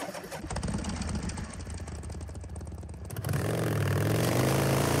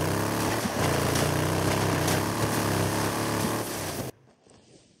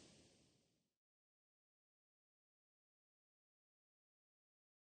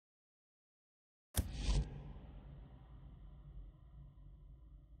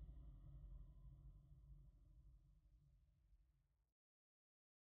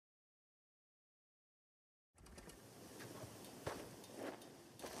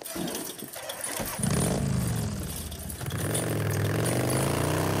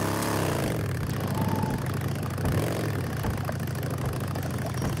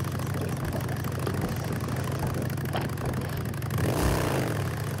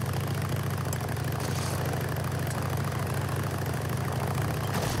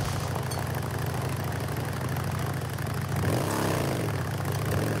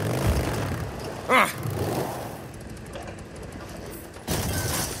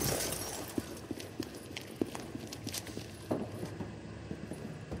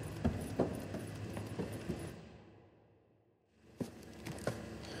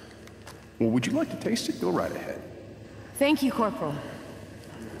 Well, would you like to taste it? Go right ahead. Thank you, Corporal.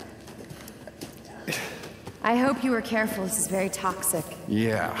 I hope you were careful. This is very toxic.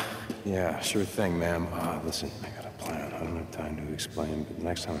 Yeah, sure thing, ma'am. Listen, I got a plan. I don't have time to explain, but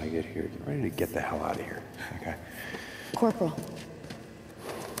next time I get here, get ready to get the hell out of here, okay? Corporal.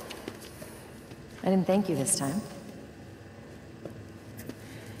 I didn't thank you this time.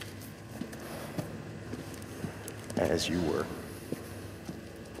 As you were.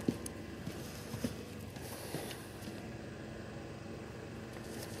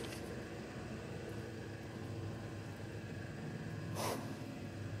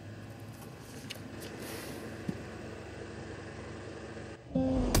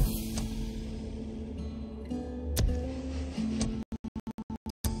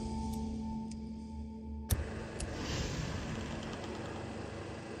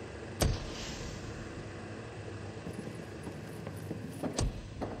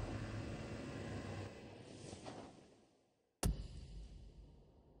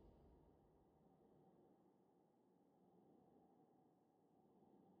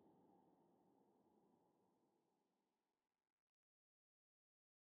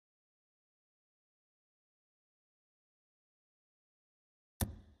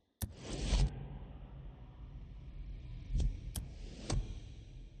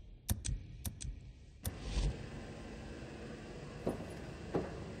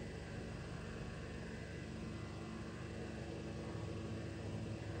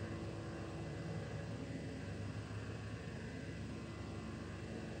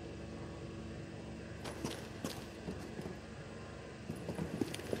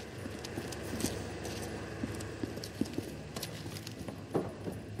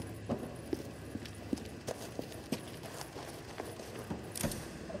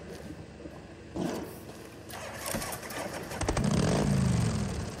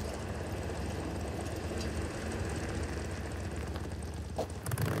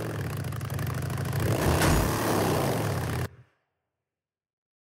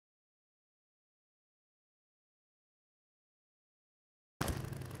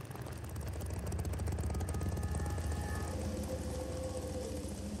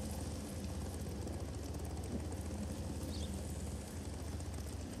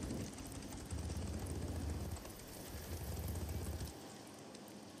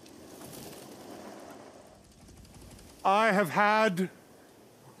 I have had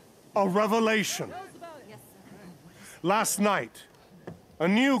a revelation. Last night, a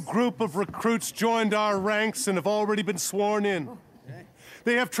new group of recruits joined our ranks and have already been sworn in.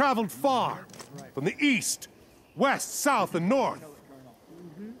 They have traveled far, from the east, west, south, and north.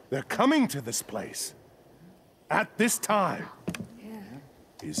 They're coming to this place. At this time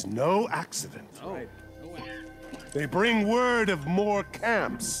is no accident. They bring word of more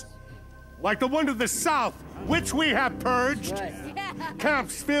camps, like the one to the south, which we have purged.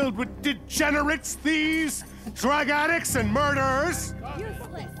 Camps filled with degenerates, thieves, drug addicts, and murderers.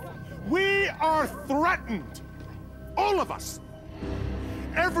 We are threatened. All of us.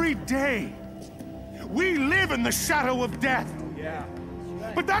 Every day. We live in the shadow of death.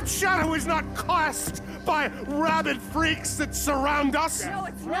 But that shadow is not cast by rabid freaks that surround us. No,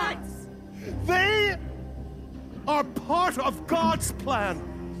 it's not. They are part of God's plan.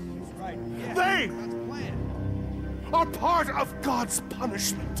 They are part of God's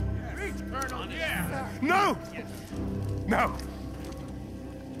punishment. No! No!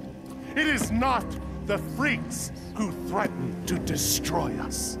 It is not the freaks who threaten to destroy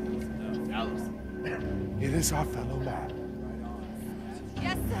us. It is our fellow man.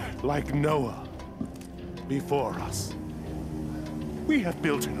 Yes, sir. Like Noah before us. We have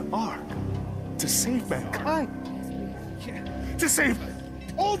built an ark to save mankind. To save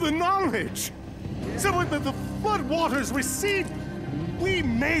all the knowledge. So when the flood waters recede, we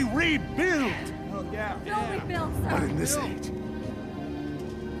may rebuild. Don't rebuild, sir. But in this age,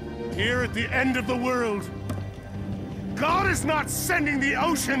 here at the end of the world, God is not sending the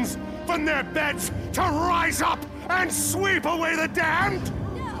oceans from their beds to rise up and sweep away the damned.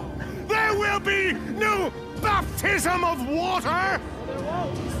 No. There will be no baptism of water.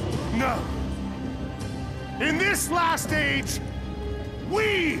 No. In this last age,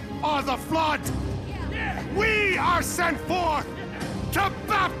 we are the flood. We are sent forth to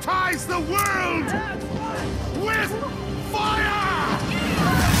baptize the world with fire!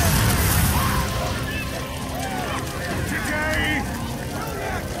 Today,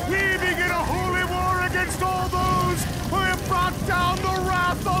 we begin a holy war against all those who have brought down the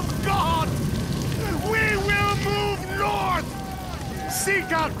wrath of God. We will move north,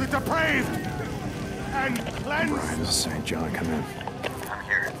 seek out the depraved, and cleanse. Brian, this is St. John. Come in. I'm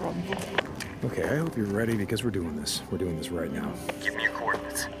here. Okay, I hope you're ready because we're doing this. We're doing this right now. Give me your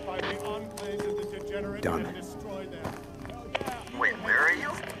coordinates. Done. Wait, where are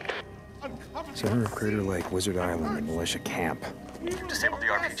you? Center of Crater Lake, Wizard Island, and Militia Camp. Disabled the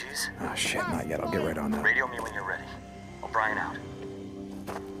RPGs? Ah, shit, not yet. I'll get right on that. Radio me when you're ready. O'Brien out.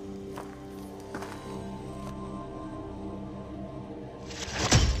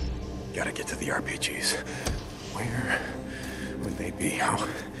 Gotta get to the RPGs. Where would they be? Oh,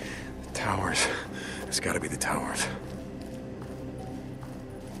 the towers. It's gotta be the towers.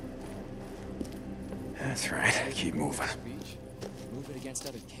 That's right. Keep moving. Moving against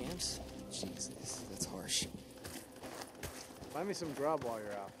other camps? Jesus, that's harsh. Find me some grub while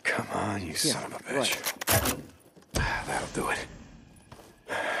you're out. Come on, you son of a bitch. That'll do it.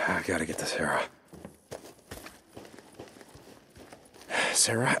 I gotta get to Sarah.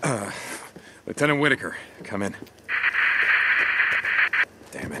 Sarah, Lieutenant Whitaker, come in.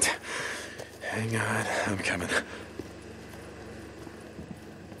 Damn it. Hang on, I'm coming.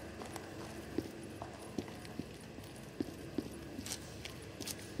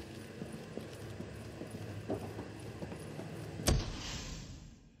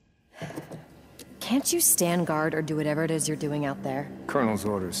 Can't you stand guard or do whatever it is you're doing out there? Colonel's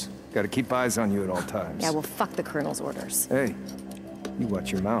orders. Gotta keep eyes on you at all times. Yeah, well, fuck the Colonel's orders. Hey, you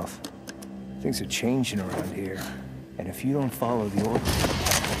watch your mouth. Things are changing around here. And if you don't follow the orders...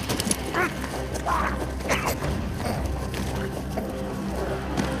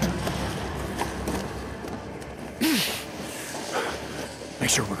 Make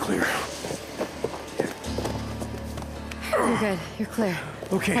sure we're clear. You're good. You're clear.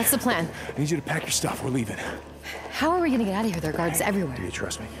 Okay. That's the plan. I need you to pack your stuff. We're leaving. How are we gonna get out of here? There are guards everywhere. Do you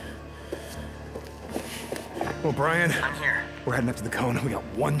trust me? Well, Brian. I'm here. We're heading up to the cone. We got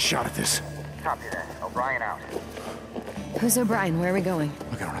one shot at this. Copy that. O'Brien out. Who's O'Brien? Where are we going?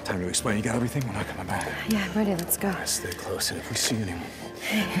 Look, I don't have time to explain. You got everything? We're not coming back. Yeah, I'm ready. Let's go. Stay close, and if we see anyone...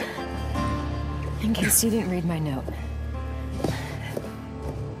 In case you didn't read my note.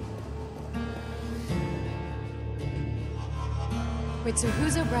 Wait, so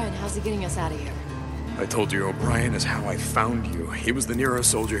who's O'Brien? How's he getting us out of here? I told you O'Brien is how I found you. He was the Nero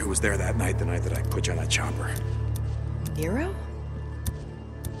soldier who was there that night, the night that I put you on that chopper. Nero?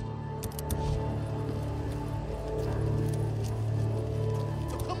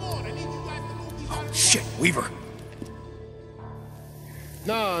 Oh, shit, Weaver.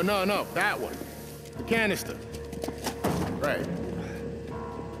 No, that one. The canister. Right.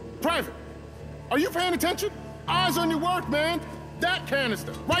 Private, are you paying attention? Eyes on your work, man. That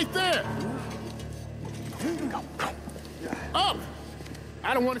canister, right there. Go. Up!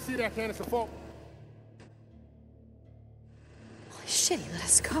 I don't want to see that canister fall. Holy shit, he let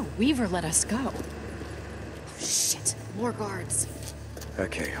us go. Weaver let us go. Oh, shit. More guards.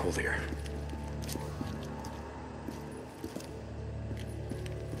 Okay, hold here.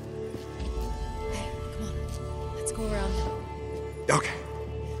 Okay.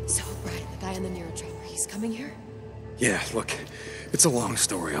 So, Brian, the guy in the neurochopper, he's coming here? Yeah, look, it's a long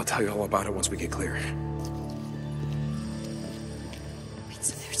story. I'll tell you all about it once we get clear. Wait,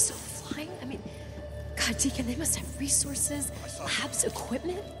 so they're still flying? I mean, God, Deacon, they must have resources, labs,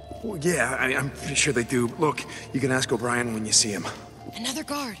 equipment. Well, yeah, I'm pretty sure they do. Look, you can ask O'Brien when you see him. Another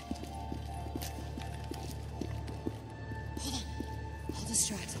guard. Hold on. I'll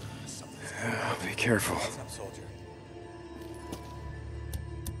distract him. Be careful.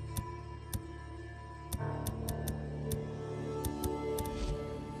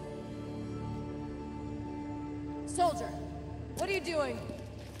 Soldier, what are you doing?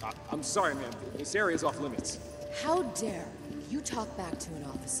 I'm sorry, ma'am. This area's off limits. How dare you talk back to an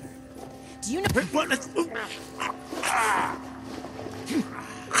officer? Do you know—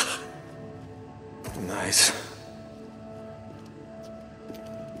 Nice.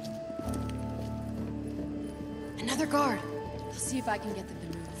 Another guard. I'll see if I can get them to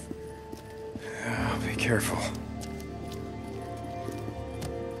move. Be careful.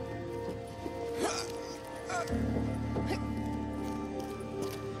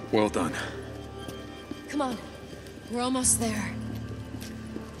 Well done. Come on. We're almost there.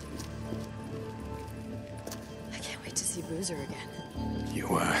 I can't wait to see Boozer again.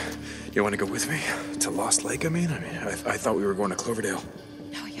 You want to go with me? To Lost Lake, I mean? I thought we were going to Cloverdale.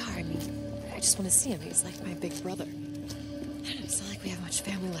 No, yeah, I mean, I just want to see him. He's like my big brother. I don't know, it's not like we have much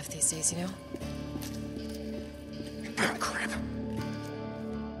family left these days, you know? Oh, crap.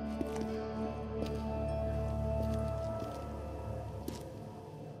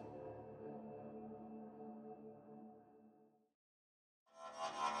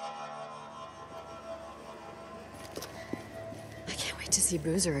 To see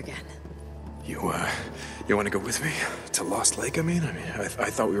Boozer again. You want to go with me? To Lost Lake, I mean? I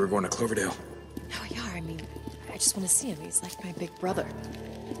thought we were going to Cloverdale. No, yeah, I mean, I just want to see him. He's like my big brother. I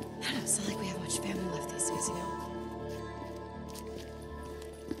don't know, it's not like we have much family left these days, you know?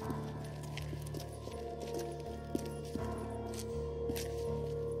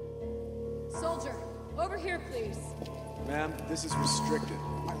 Soldier, over here, please. Ma'am, this is restricted.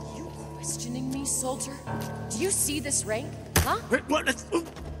 Are you questioning me, soldier? Do you see this rank? Huh? What?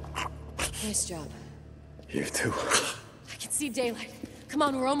 Nice job. You too. I can see daylight. Come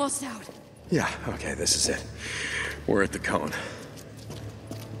on, we're almost out. Yeah, okay, this is it. We're at the cone.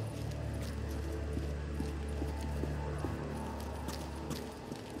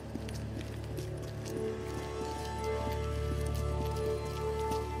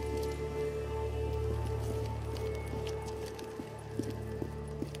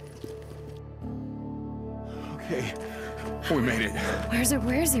 Okay, we made it.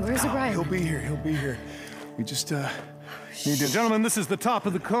 Where is he? Where's O'Brien? He'll be here. We just, need to... Gentlemen, this is the top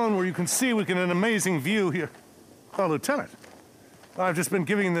of the cone where you can see an amazing view here. Oh, Lieutenant, I've just been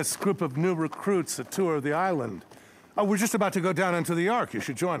giving this group of new recruits a tour of the island. Oh, we're just about to go down into the Ark. You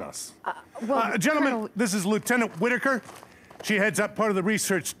should join us. Gentlemen, Colonel... this is Lieutenant Whitaker. She heads up part of the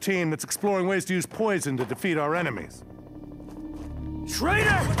research team that's exploring ways to use poison to defeat our enemies.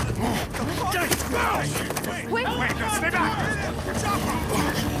 Traitor! Wait, stay back!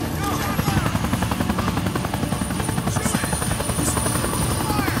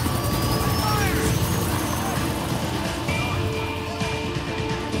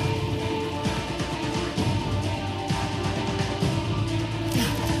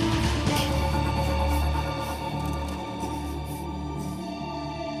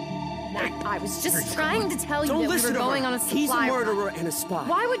 I was just trying to tell you Don't that we listen were to going her. on a supply He's a run. murderer and a spy.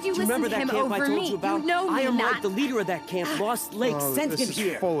 Why would you Do you listen remember to that him camp over I told me? you about? You know I am not. Mike, the leader of that camp. Lost Lake sent this him is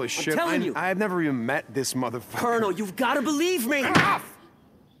here. full of shit. I'm telling you. I've never even met this motherfucker. Colonel, you've got to believe me. Enough!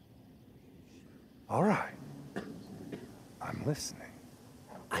 All right. I'm listening.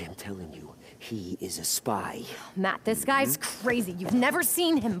 I am telling you, he is a spy. Matt, this guy's crazy. You've never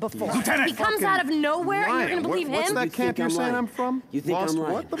seen him before. Lieutenant, he comes out of nowhere and you're gonna believe What's him? that camp you're saying I'm from? You think Lost I'm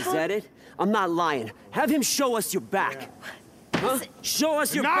lying? what the Is fuck? that it? I'm not lying. Have him show us your back. Huh? Show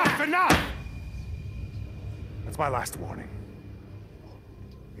us your back. Enough! That's my last warning.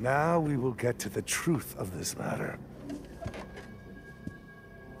 Now we will get to the truth of this matter.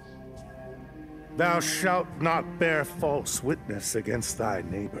 Thou shalt not bear false witness against thy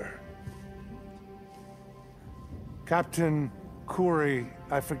neighbor. Captain Kouri,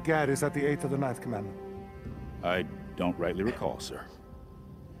 I forget, is that the 8th or the 9th commandment? I don't rightly recall, sir.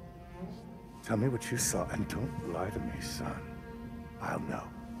 Tell me what you saw, and don't lie to me, son. I'll know.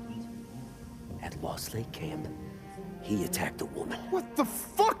 At Lost Lake Camp, he attacked a woman. What the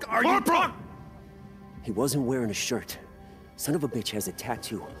fuck are you talking? He wasn't wearing a shirt. Son of a bitch has a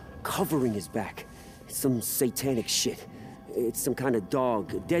tattoo covering his back. It's some satanic shit. It's some kind of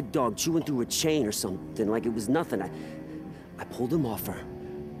dog, a dead dog chewing through a chain or something, like it was nothing. I pulled him off her.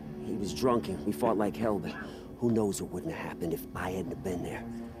 He was drunk and we fought like hell, but who knows what wouldn't have happened if I hadn't have been there.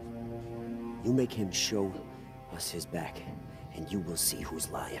 You make him show us his back, and you will see who's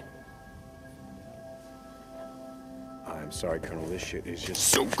lying. I'm sorry, Colonel. This shit is just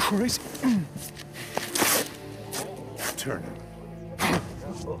so crazy. Turn him.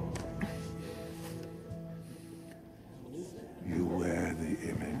 You wear the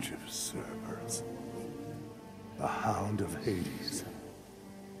image of Cerberus, the Hound of Hades.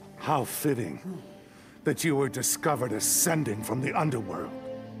 How fitting that you were discovered ascending from the underworld.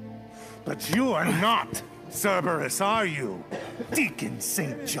 But you are not Cerberus, are you? Deacon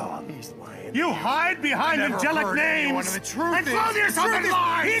St. John. You hide behind angelic names and clothe yourself in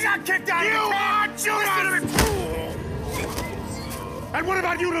lies! He got kicked out of the camp! You are Judas! And what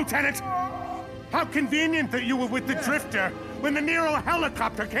about you, Lieutenant? How convenient that you were with the Drifter when the Nero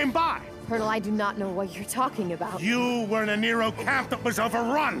helicopter came by. Colonel, I do not know what you're talking about. You were in a Nero camp that was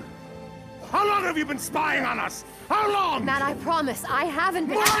overrun. How long have you been spying on us? How long? Matt, I promise, I haven't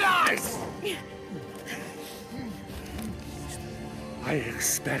been— More lies! I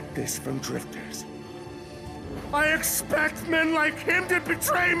expect this from Drifters. I expect men like him to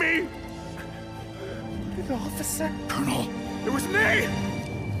betray me! The officer? Colonel, it was me!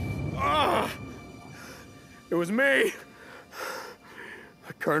 It was me!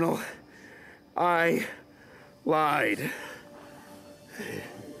 Colonel, I lied.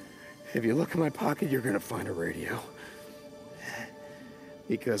 If you look in my pocket, you're gonna find a radio.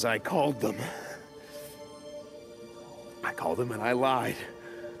 Because I called them. I called them and I lied.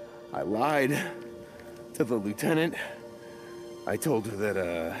 I lied to the lieutenant. I told her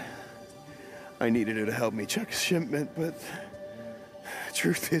that, I needed her to help me check a shipment, but the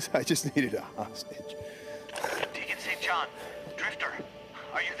truth is, I just needed a hostage. Deacon St. John, Drifter,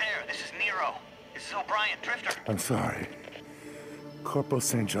 are you there? This is Nero. This is O'Brien, Drifter. I'm sorry. Corporal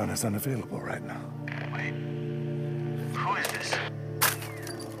St. John is unavailable right now. Wait. Who is this?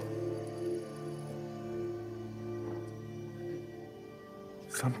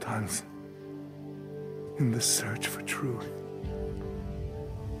 Sometimes, in the search for truth,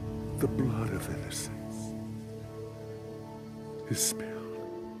 the blood of innocence is spilled.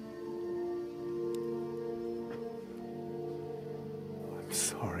 I'm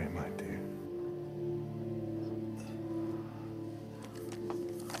sorry, my dear.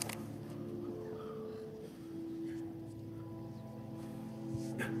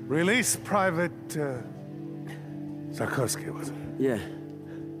 Release Private, Sarkovsky, was it? Yeah.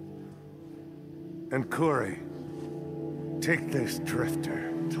 And Kouri, take this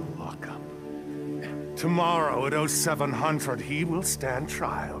Drifter to lockup. Tomorrow at 0700, he will stand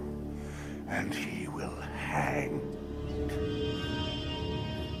trial, and he will hang.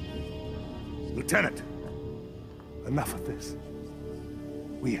 Lieutenant, enough of this.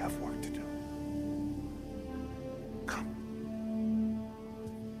 We have work to do. Come.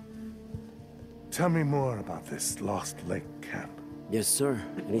 Tell me more about this Lost Lake camp. Yes, sir.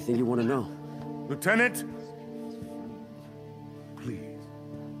 Anything you want to know? Lieutenant, please.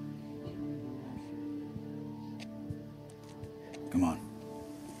 Come on.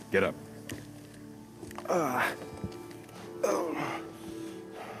 Get up.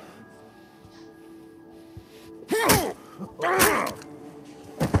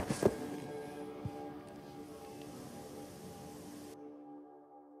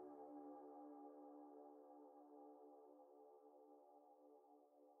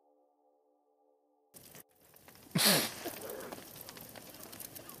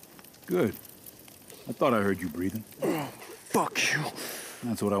 Good. I thought I heard you breathing. Fuck you.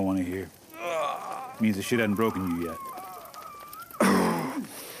 That's what I want to hear. Means the shit hadn't broken you yet.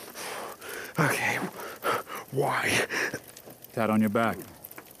 Okay. Why? Tat on your back.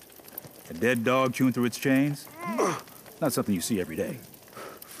 A dead dog chewing through its chains? Not something you see every day.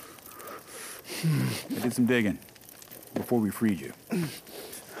 I did some digging before we freed you.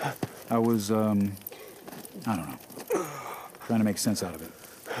 I was, I don't know, trying to make sense out of it.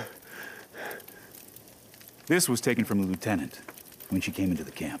 This was taken from the lieutenant when she came into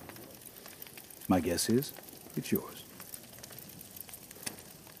the camp. My guess is, it's yours.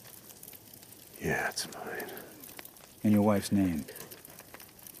 Yeah, it's mine. And your wife's name?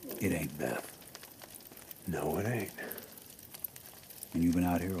 It ain't Beth. No, it ain't. And you've been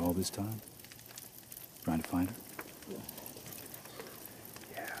out here all this time? Trying to find her?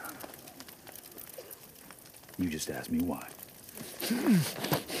 Yeah. You just asked me why.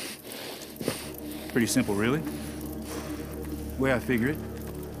 Pretty simple, really. The way I figure it,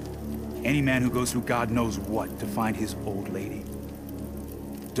 Any man who goes through God knows what to find his old lady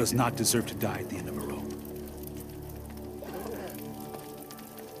does not deserve to die at the end of a rope.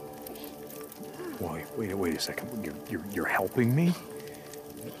 Wait a second. You're helping me?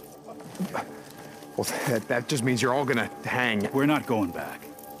 Well, that just means you're all gonna hang. We're not going back.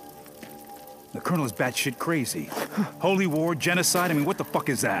 The Colonel is batshit crazy. Holy war, genocide, I mean, what the fuck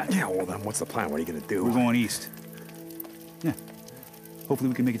is that? Yeah, well then, what's the plan? What are you gonna do? We're going east. Yeah. Hopefully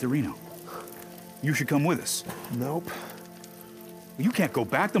we can make it to Reno. You should come with us. Nope. You can't go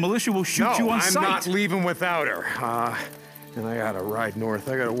back. The militia will shoot you on sight. I'm not leaving without her. And I gotta ride north.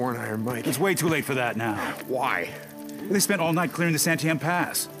 I gotta warn Iron Mike. It's way too late for that now. Why? They spent all night clearing the Santiam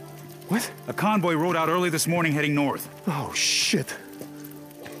Pass. What? A convoy rode out early this morning heading north. Oh, shit.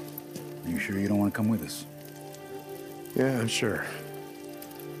 Are you sure you don't want to come with us? Yeah, I'm sure.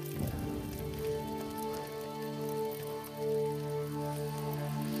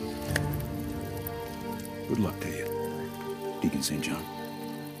 Good luck to you, Deacon St. John.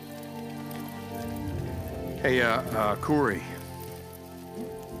 Hey, Kouri.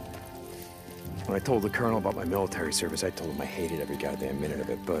 When I told the Colonel about my military service, I told him I hated every goddamn minute of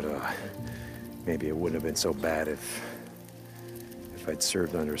it, but, maybe it wouldn't have been so bad if I'd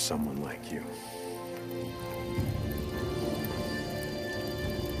served under someone like you.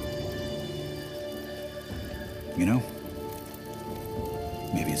 You know,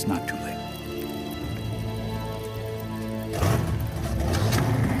 maybe it's not too late.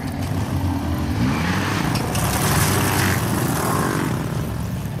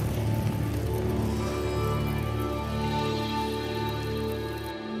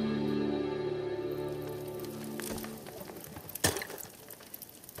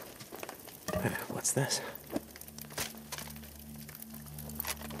 What's this?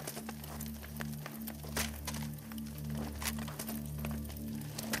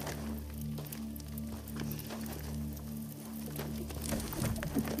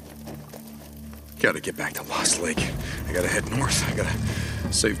 Gotta get back to Lost Lake. I gotta head north. I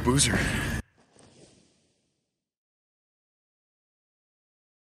gotta save Boozer.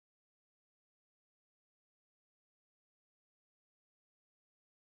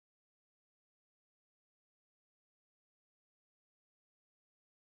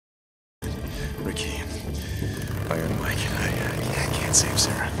 Ricky, Iron Mike, I can't save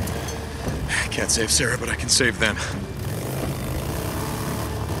Sarah. I can't save Sarah, but I can save them.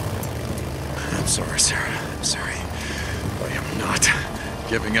 I'm sorry, Sarah. I'm sorry. I am not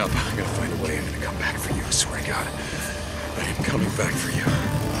giving up. I'm gonna find a way. I'm gonna come back for you. I swear to God. I am coming back for you.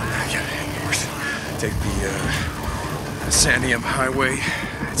 I gotta head north. Take the Santiam Highway.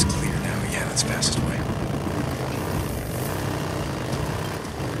 It's clear now. Yeah, that's the fastest way.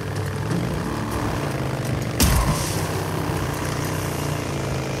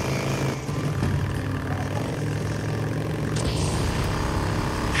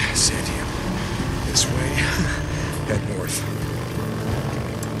 This way, head north.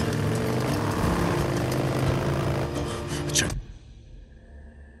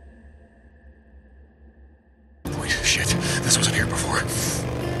 Wait, shit, this wasn't here before.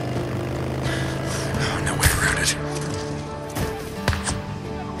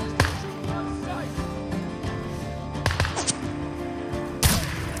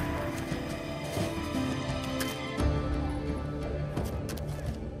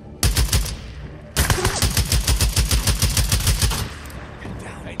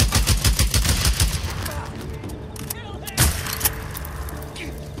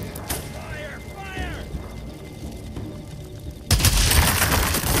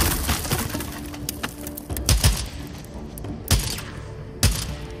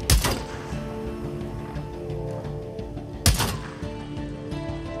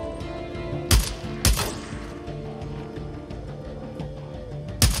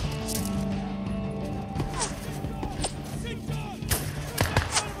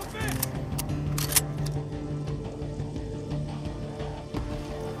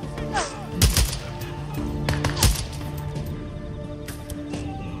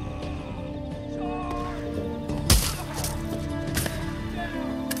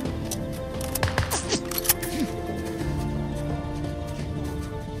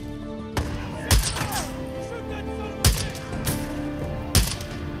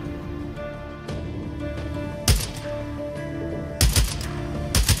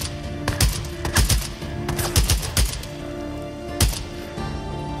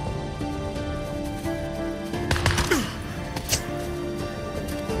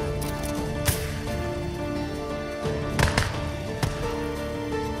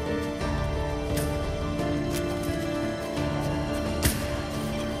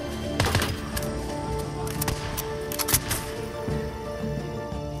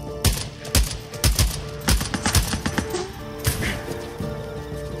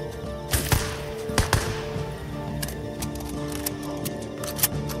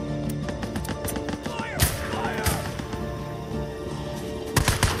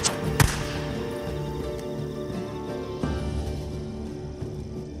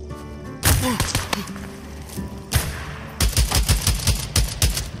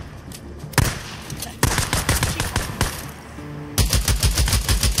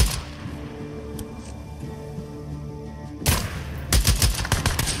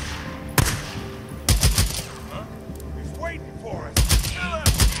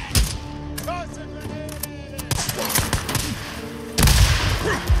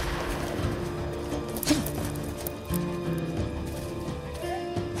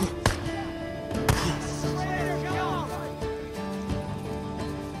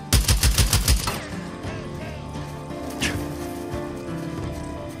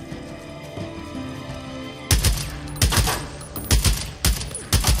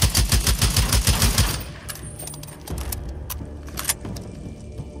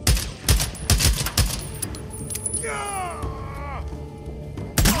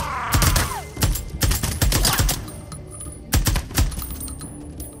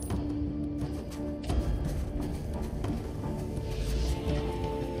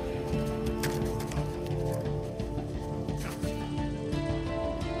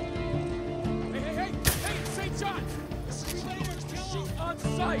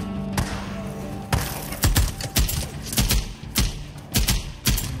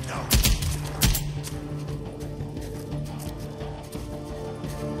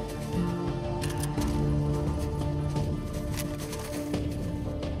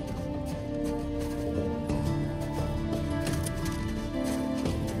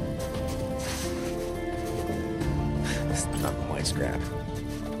 Scrap.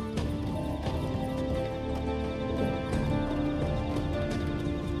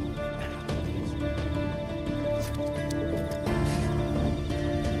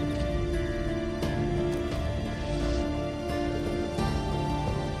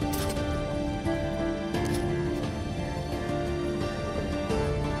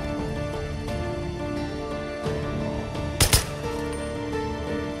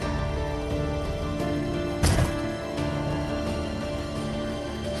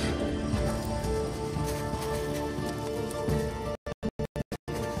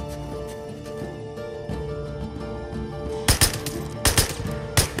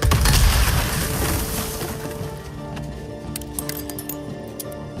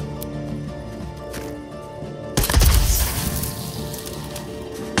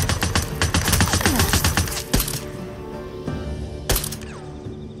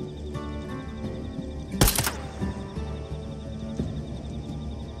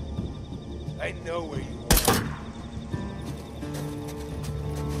 I know where you are.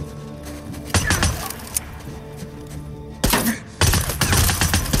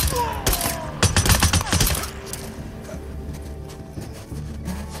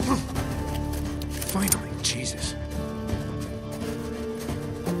 Finally, Jesus.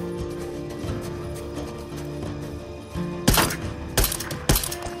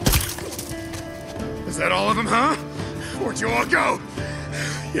 Is that all of them, huh? Where'd you all go?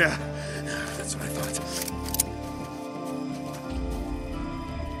 Yeah, that's what I thought.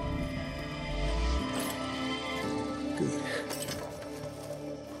 Good.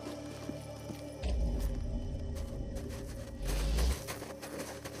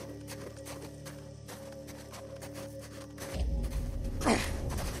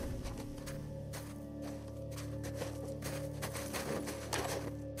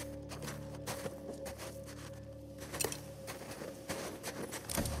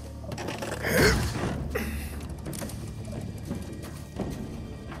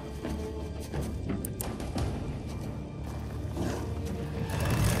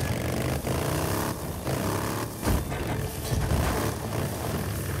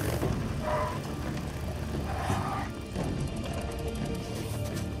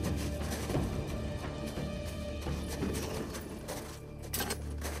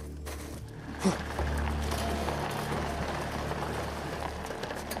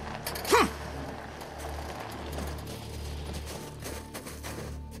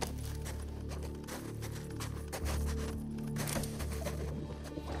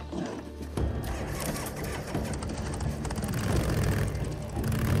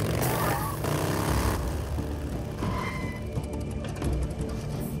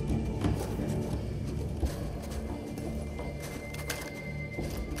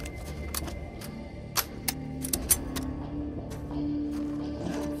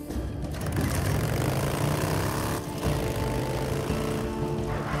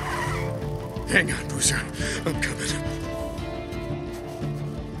 Hang on, Boozer. I'm coming.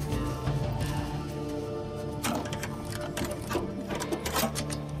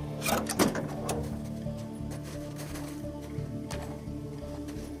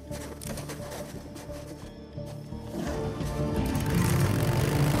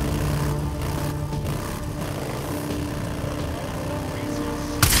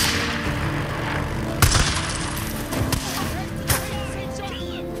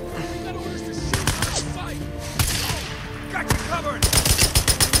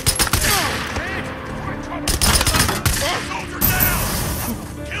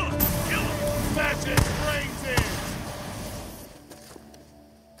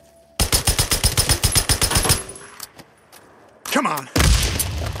 Come on!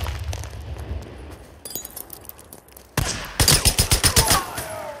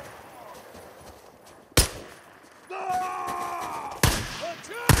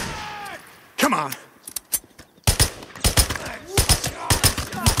 Come on!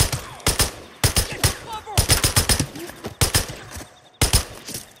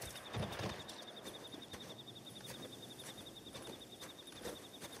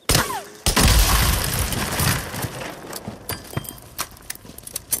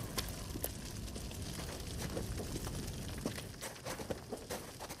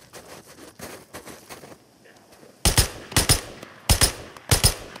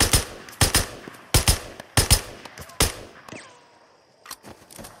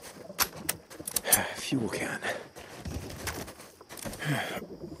 Fuel can.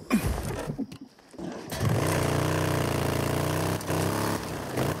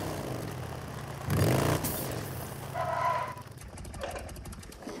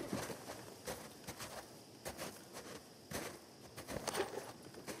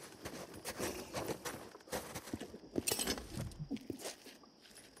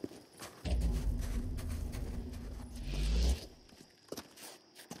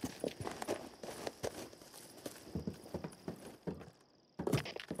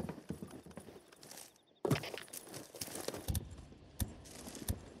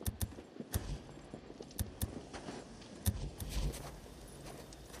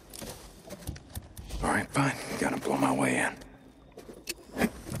 All right, fine. Gotta blow my way in.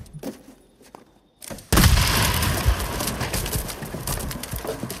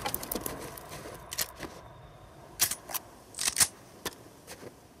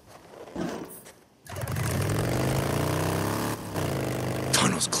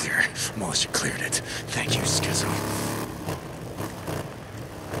 Tunnel's clear. Militia cleared it. Thank you, Schizo.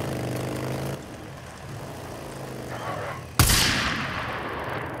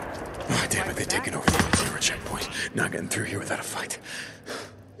 Oh, damn it, they're taking over the zero checkpoint. Not getting through here without a fight.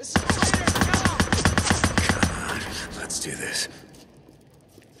 Come on, let's do this.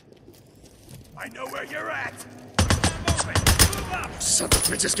 I know where you're at. Move up. Son of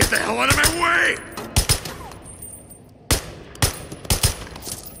bitches, get the hell out of my way!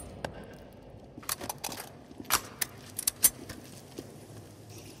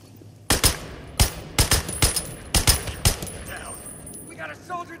 Down. We got a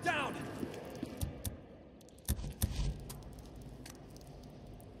soldier down.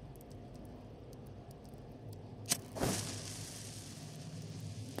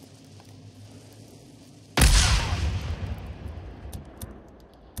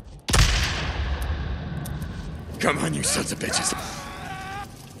 Come on, you sons of bitches.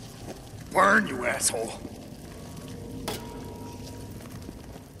 Burn, you asshole.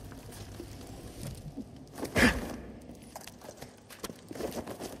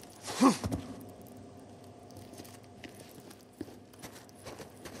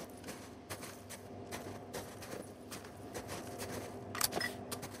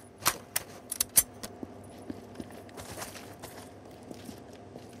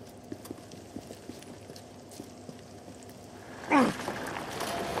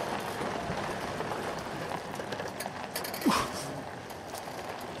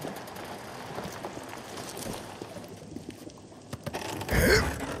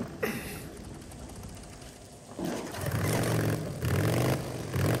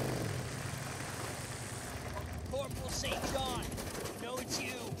 Corporal St. John, you know it's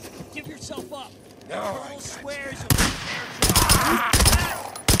you. Give yourself up. No, Colonel swears you'll be there.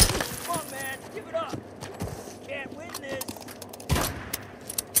 Come on, man. Give it up. Can't win this.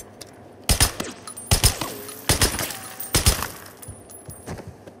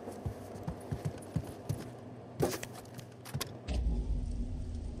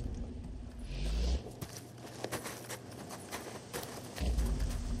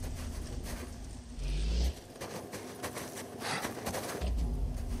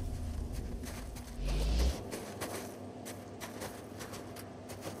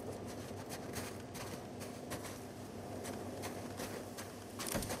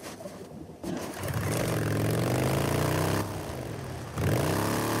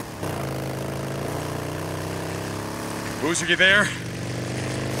 Boozer, you there?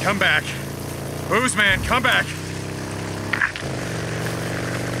 Come back. Booze, man, come back.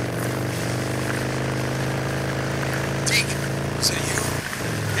 Deke, is that you?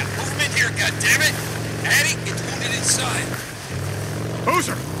 Yeah, move him in here, goddammit! Addy, it's wounded inside.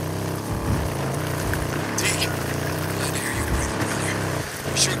 Boozer! Deke, glad to hear you breathing, brother.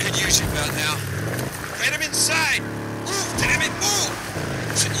 We sure could use you about now. Get him inside! Move, damn it, move!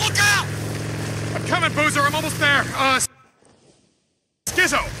 Look out! I'm coming, Boozer, I'm almost there.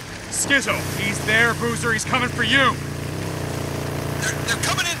 Skizzo! Skizzo! He's there, Boozer. He's coming for you. They're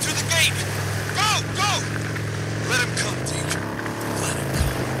coming in through the gate. Go! Go! Let him come, Deke. Let him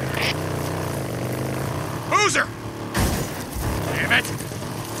come. Boozer! Damn it!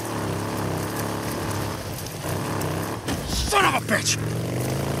 Son of a bitch!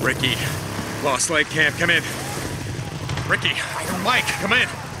 Ricky, Lost Lake Camp, come in. Ricky, Iron Mike, come in.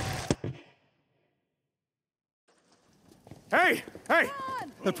 Hey! Hey!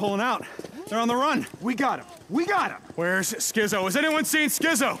 They're pulling out. They're on the run. We got him. We got him. Where's Skizzo? Has anyone seen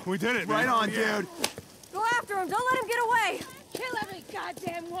Skizzo? We did it, Right man. on, dude. Go after him. Don't let him get away. Kill every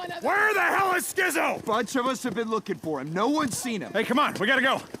goddamn one of them. Where the hell is Skizzo? Bunch of us have been looking for him. No one's seen him. Hey, come on. We gotta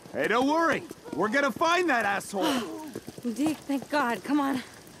go. Hey, don't worry. We're gonna find that asshole. Deke, thank God. Come on.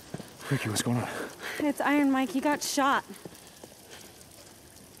 Ricky, what's going on? It's Iron Mike. He got shot.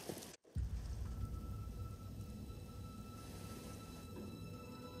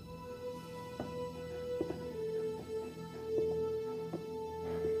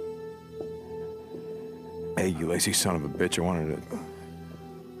 Hey, you lazy son of a bitch. I wanted to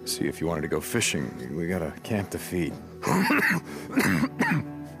see if you wanted to go fishing. We got a camp to feed.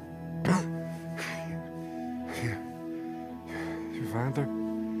 You found her?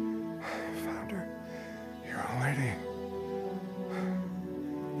 Found her? You're all lady.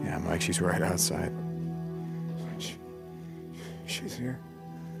 Yeah, Mike, she's right outside. She's here?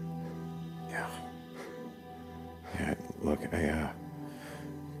 Yeah. Yeah, look, I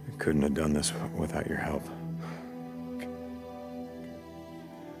couldn't have done this without your help.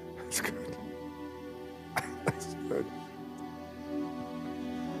 That's good. That's good.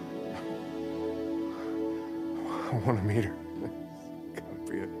 I want to meet her. God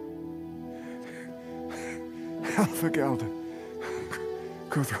be it. Alpha Gal to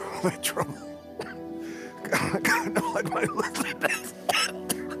go through all that trouble. God, no, like my Elizabeth.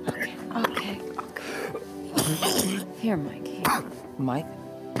 Okay. Here, Mike. Here. Mike,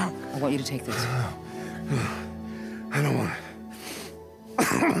 I want you to take this. I don't want it.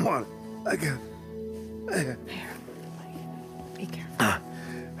 I don't want it. I can't. Here, Mike. Be careful.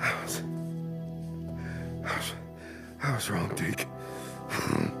 I was wrong, Deke.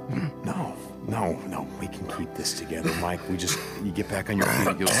 No. We can keep this together, Mike. You get back on your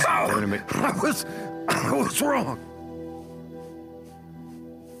feet. We're gonna make. I was wrong.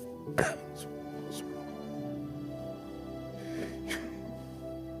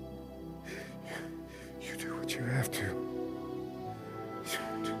 You do what you have to.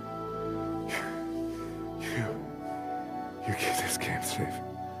 You keep this camp safe.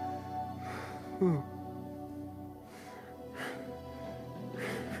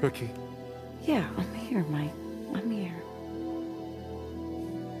 Rookie. Yeah, I'm here, Mike. I'm here.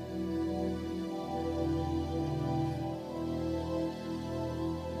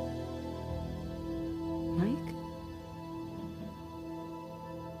 Mike?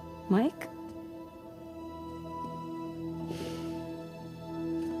 Mike?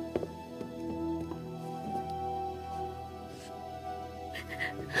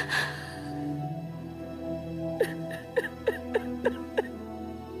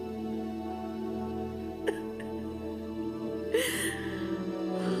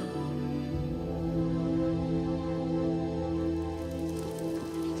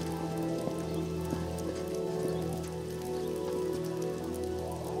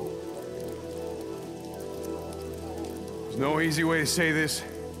 There's no easy way to say this.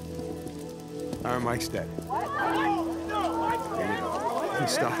 Iron Mike's dead. He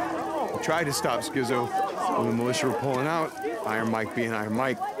stopped. He tried to stop Skizzo when the militia were pulling out. Iron Mike being Iron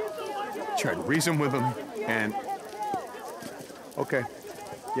Mike. Tried to reason with him, and... Okay.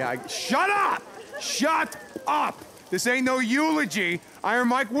 Yeah, shut up! Shut up! This ain't no eulogy. Iron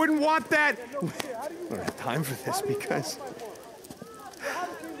Mike wouldn't want that. I don't have time for this because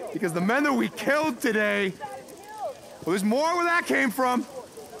the men that we killed today, well, there's more where that came from.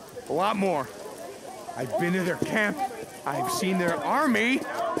 A lot more. I've been to their camp. I've seen their army.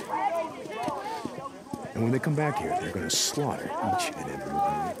 And when they come back here, they're gonna slaughter each and every one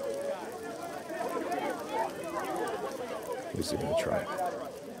of you. At least they're gonna try.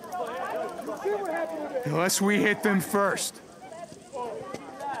 Unless we hit them first.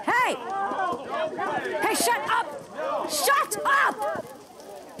 Hey! Hey, shut up! Shut up!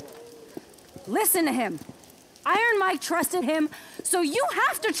 Listen to him. Iron Mike trusted him, so you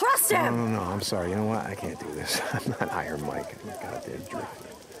have to trust him! No, I'm sorry. You know what? I can't do this. I'm not Iron Mike. I'm a goddamn drifter.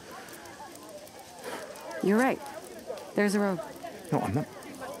 You're right. There's a road. No, I'm not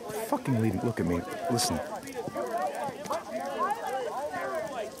fucking leaving. Look at me. Listen.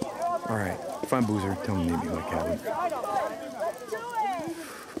 All right. Find Boozer. Tell him to meet me in my cabin.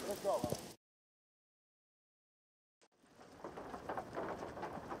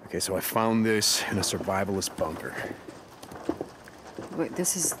 Okay, so I found this in a survivalist bunker. Wait,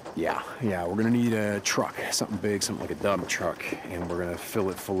 this is... Yeah, we're gonna need a truck. Something big, something like a dump truck. And we're gonna fill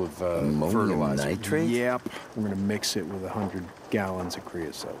it full of fertilizer. Nitrate? Yep. We're gonna mix it with 100 gallons of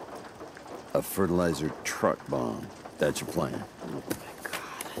creosote. A fertilizer truck bomb. That's your plan.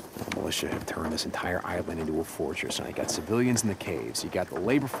 The militia have turned this entire island into a fortress. Now you got civilians in the caves, you got the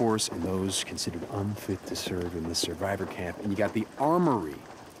labor force and those considered unfit to serve in the survivor camp, and you got the armory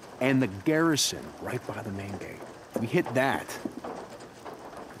and the garrison right by the main gate. We hit that.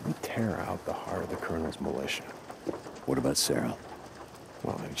 We tear out the heart of the colonel's militia. What about Sarah?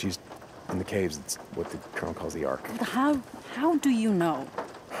 Well, I mean, she's in the caves. It's what the colonel calls the Ark. How do you know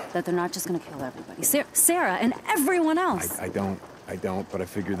that they're not just gonna kill everybody? Sarah and everyone else. I don't, but I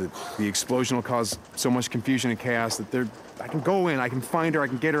figure that the explosion will cause so much confusion and chaos that I can go in, I can find her, I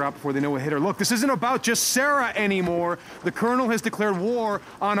can get her out before they know what hit her. Look, this isn't about just Sarah anymore. The colonel has declared war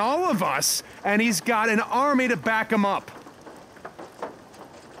on all of us, and he's got an army to back him up.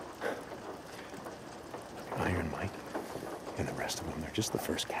 Iron Mike and the rest of them, they're just the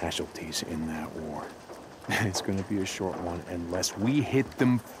first casualties in that war. It's gonna be a short one unless we hit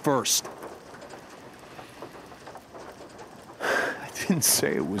them first. I didn't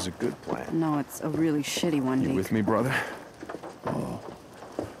say it was a good plan. No, it's a really shitty one, You Deke. with me, brother? Oh,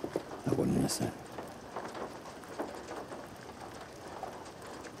 I wouldn't miss it.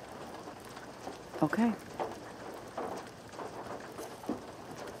 Okay.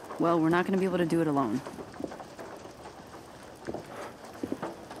 Well, we're not gonna be able to do it alone.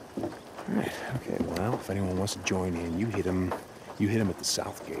 Right. Okay, well, if anyone wants to join in, you hit him at the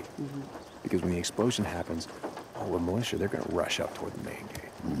south gate. Because when the explosion happens, all the militia, they're gonna rush up toward the main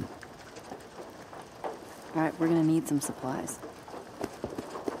gate. All right, we're gonna need some supplies.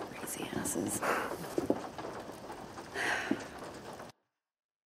 Crazy asses.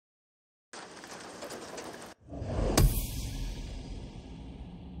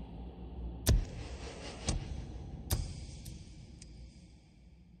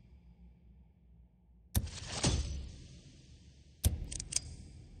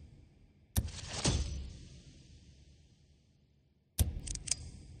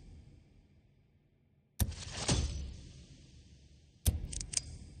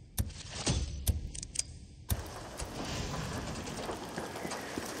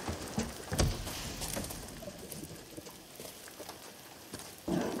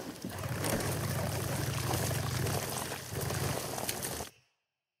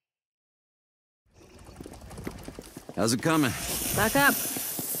 How's it coming? Back up.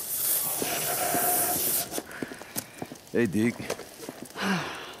 Hey, Deke.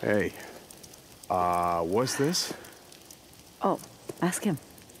 Hey. What's this? Oh, ask him.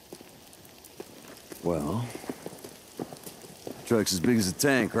 Well, truck's as big as a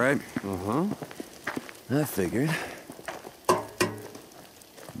tank, right? Uh-huh. I figured.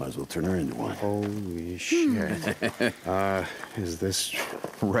 Might as well turn her into one. Holy shit. Is this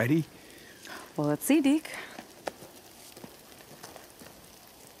ready? Well, let's see, Deke.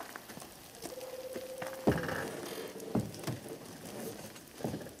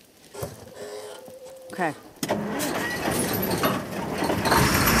 Okay.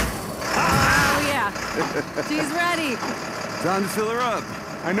 Oh, yeah. She's ready. Time to fill her up.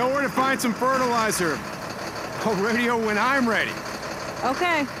 I know where to find some fertilizer. I'll radio when I'm ready.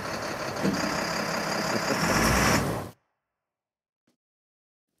 Okay.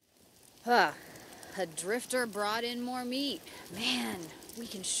 Huh. A drifter brought in more meat. Man, we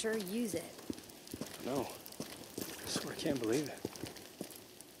can sure use it. No. I swear I can't believe it.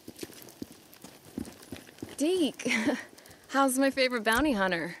 Deke, how's my favorite bounty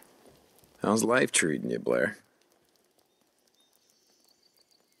hunter? How's life treating you, Blair?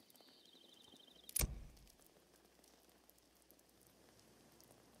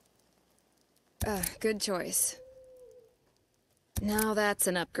 Good choice. Now that's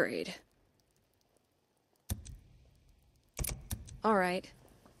an upgrade. All right.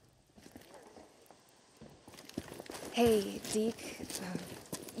 Hey, Deke.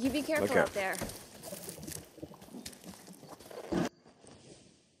 You be careful out there.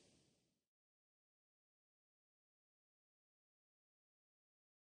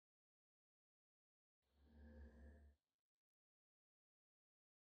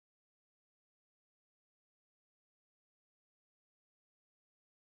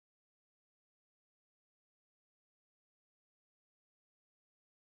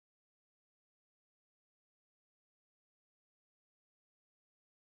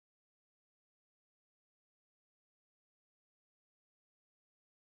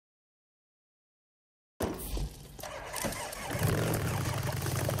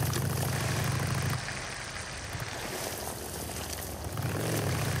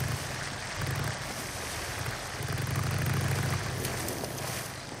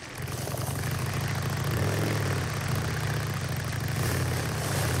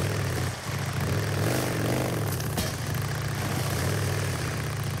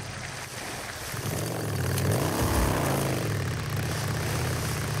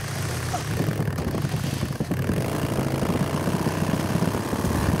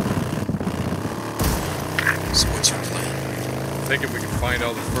 can find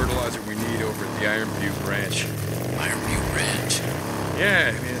all the fertilizer we need over at the Iron Butte Ranch. Iron Butte Ranch?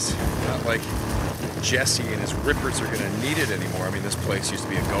 Yeah, I mean, it's not like Jesse and his rippers are gonna need it anymore. I mean, this place used to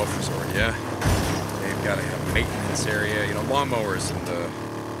be a golf resort, yeah? They've got a maintenance area, you know, lawnmowers and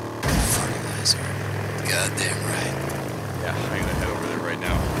fertilizer. Goddamn right. Yeah, I'm gonna head over there right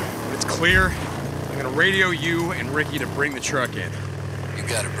now. When it's clear, I'm gonna radio you and Ricky to bring the truck in. You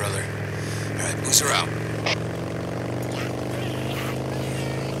got it, brother. All right, boozer out.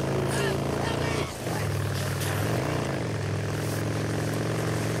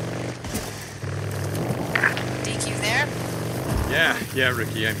 Deke, you there? Yeah,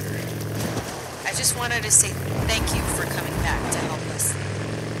 Ricky, I'm here. I just wanted to say thank you for coming back to help us.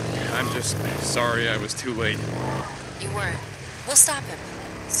 I'm just sorry I was too late. You weren't. We'll stop him.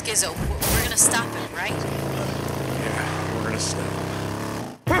 Skizzo, we're gonna stop him, right? Yeah, we're gonna stop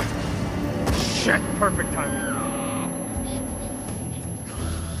him. Shit, perfect timing.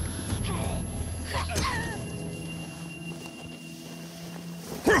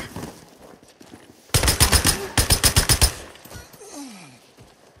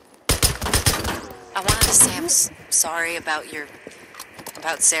 I wanted to say I'm sorry about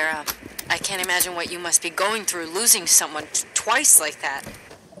Sarah. I can't imagine what you must be going through losing someone twice like that.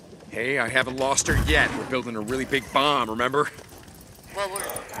 Hey, I haven't lost her yet. We're building a really big bomb, remember? Well,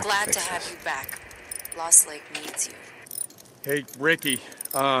 we're glad to have you back. Lost Lake needs you. Hey, Ricky,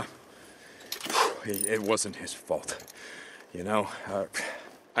 it wasn't his fault. You know,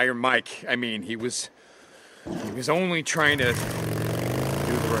 Iron Mike, I mean, he was only trying to do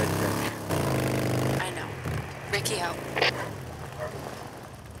the right thing. I know. Ricky out.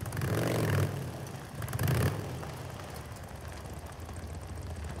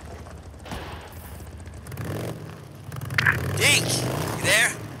 Deke, you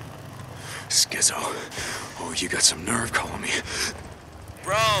there? Skizzo. Oh, you got some nerve calling me.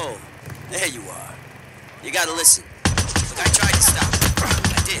 Bro, there you are. You gotta listen. Look, I tried to stop it.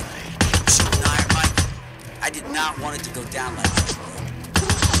 I did. Shooting Iron Mike. I did not want it to go down like that.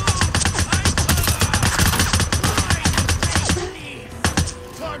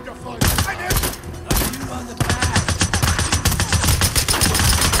 Time to fight. You on the back.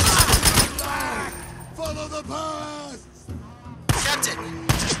 Follow the path. Captain,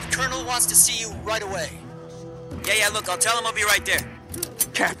 the Colonel wants to see you right away. Yeah, look, I'll tell him I'll be right there.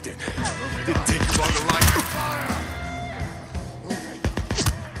 Captain, didn't take you long to lie.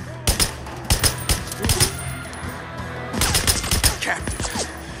 Captain,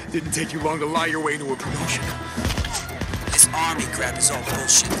 didn't take you long to lie your way into a promotion. This army crap is all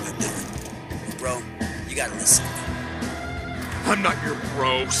bullshit we're doing. Bro, you gotta listen. I'm not your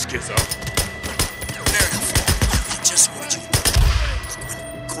bro, Skizzo. Fair enough. I just wanted you to know. Look,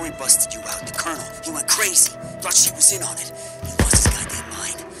 when Corey busted you out, the Colonel, he went crazy. Thought she was in on it. He lost his goddamn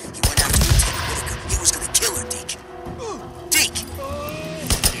mind. He went after Lieutenant Whitaker. He was gonna kill her, Deke. Deke!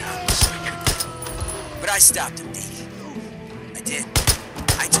 But I stopped him, Deke. I did.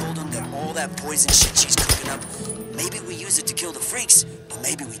 I told him that all that poison shit she's cooking up, maybe we use it to kill the freaks, but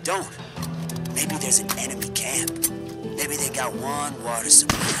maybe we don't. Maybe there's an enemy camp. Maybe they got one water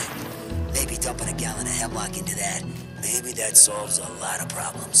supply. Maybe dumping a gallon of hemlock into that. Maybe that solves a lot of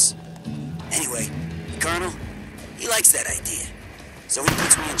problems. Anyway, the Colonel, he likes that idea. So he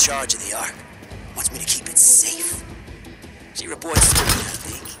puts me in charge of the Ark. Wants me to keep it safe. She reports to me, I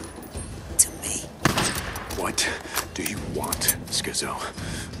think. To me. What do you want, Skizzo?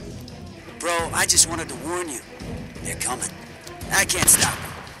 Bro, I just wanted to warn you. They're coming. I can't stop them.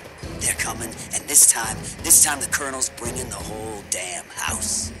 They're coming, and this time the Colonel's bringing the whole damn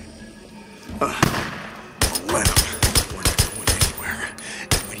house. Let him. We're not going anywhere.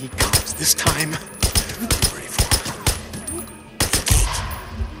 And when he comes this time, be ready for him.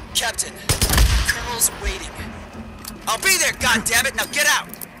 Captain, Colonel's waiting. I'll be there, goddammit! Now get out!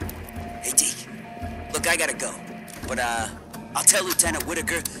 Hey, Deke. Look, I gotta go. But, I'll tell Lieutenant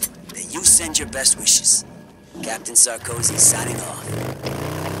Whitaker that you send your best wishes. Captain Sarkozy signing off.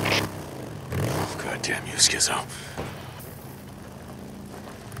 Oh, God damn you, Skizzo.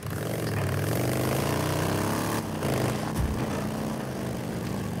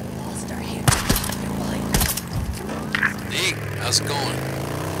 Deke, how's it going?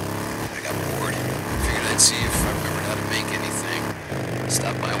 I got bored. Figured I'd see if I remembered how to make anything.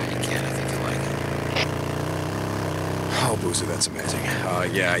 Stop by when you can. I think you'll like it. Oh, Boozer, that's amazing.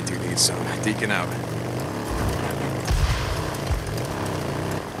 Yeah, I do need some. Deacon out.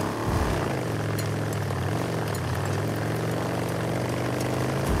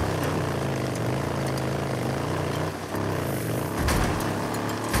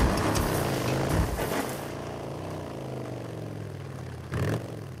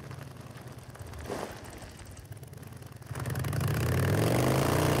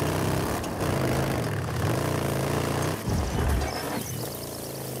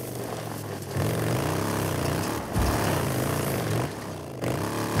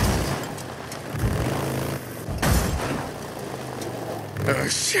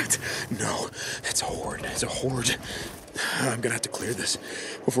 Shit. No, it's a horde. It's a horde. I'm gonna have to clear this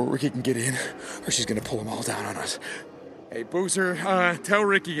before Ricky can get in, or she's gonna pull them all down on us. Hey, Boozer, tell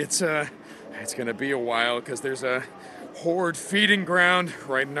Ricky it's gonna be a while, because there's a horde feeding ground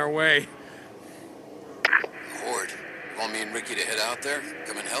right in our way. Horde? You want me and Ricky to head out there?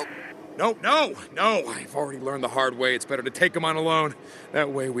 Come and help? No! I've already learned the hard way. It's better to take them on alone. That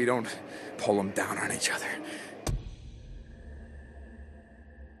way we don't pull them down on each other.